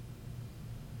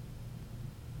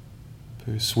 On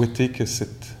peut souhaiter que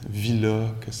cette vie-là,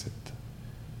 que cette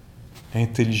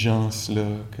intelligence-là,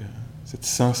 que cette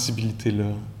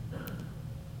sensibilité-là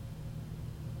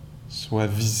soit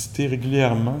visitée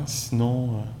régulièrement,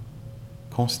 sinon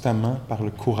constamment par le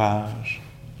courage,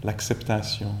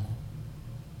 l'acceptation,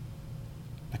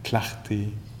 la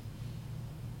clarté.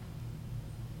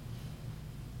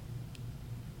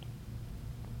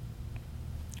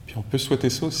 Puis on peut souhaiter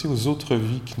ça aussi aux autres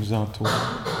vies qui nous entourent,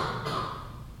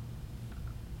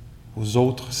 aux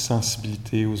autres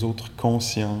sensibilités, aux autres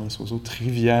consciences, aux autres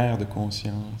rivières de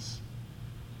conscience,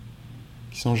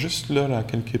 qui sont juste là, à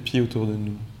quelques pieds autour de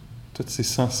nous, toutes ces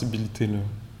sensibilités-là.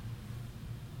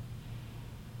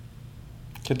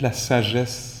 Qu'il y a de la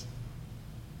sagesse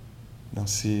dans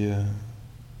ces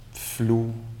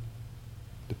flots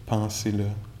de pensées-là.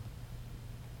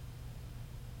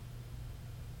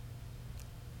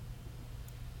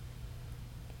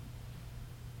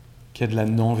 Qu'il y a de la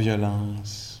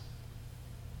non-violence,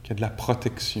 qu'il y a de la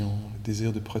protection, le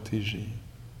désir de protéger.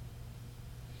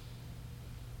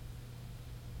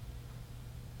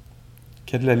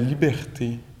 Qu'il y a de la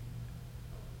liberté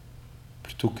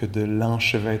plutôt que de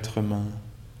l'enchevêtrement,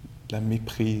 de la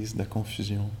méprise, de la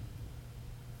confusion.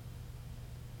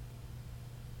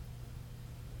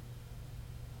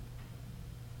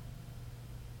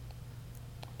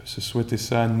 On peut se souhaiter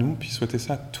ça à nous, puis souhaiter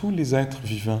ça à tous les êtres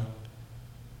vivants.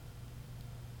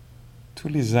 Tous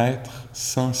les êtres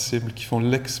sensibles qui font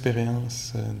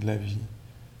l'expérience de la vie.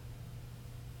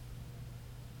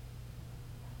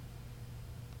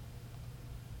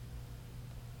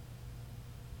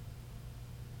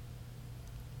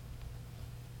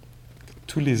 Que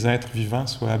tous les êtres vivants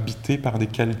soient habités par des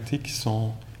qualités qui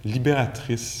sont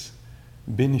libératrices,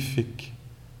 bénéfiques,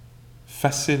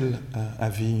 faciles à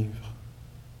vivre.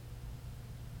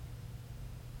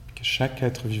 Que chaque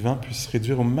être vivant puisse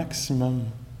réduire au maximum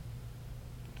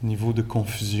niveau de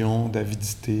confusion,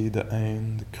 d'avidité, de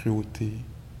haine, de cruauté,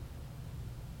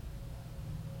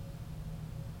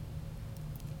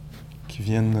 qui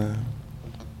viennent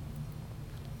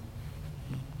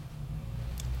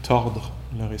tordre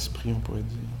leur esprit, on pourrait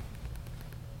dire,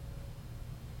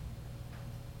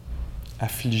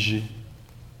 affliger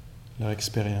leur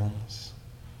expérience,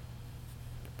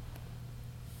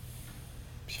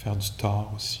 puis faire du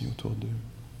tort aussi autour d'eux.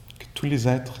 Que tous les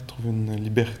êtres trouvent une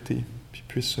liberté, puis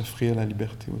puissent s'offrir la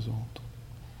liberté aux autres.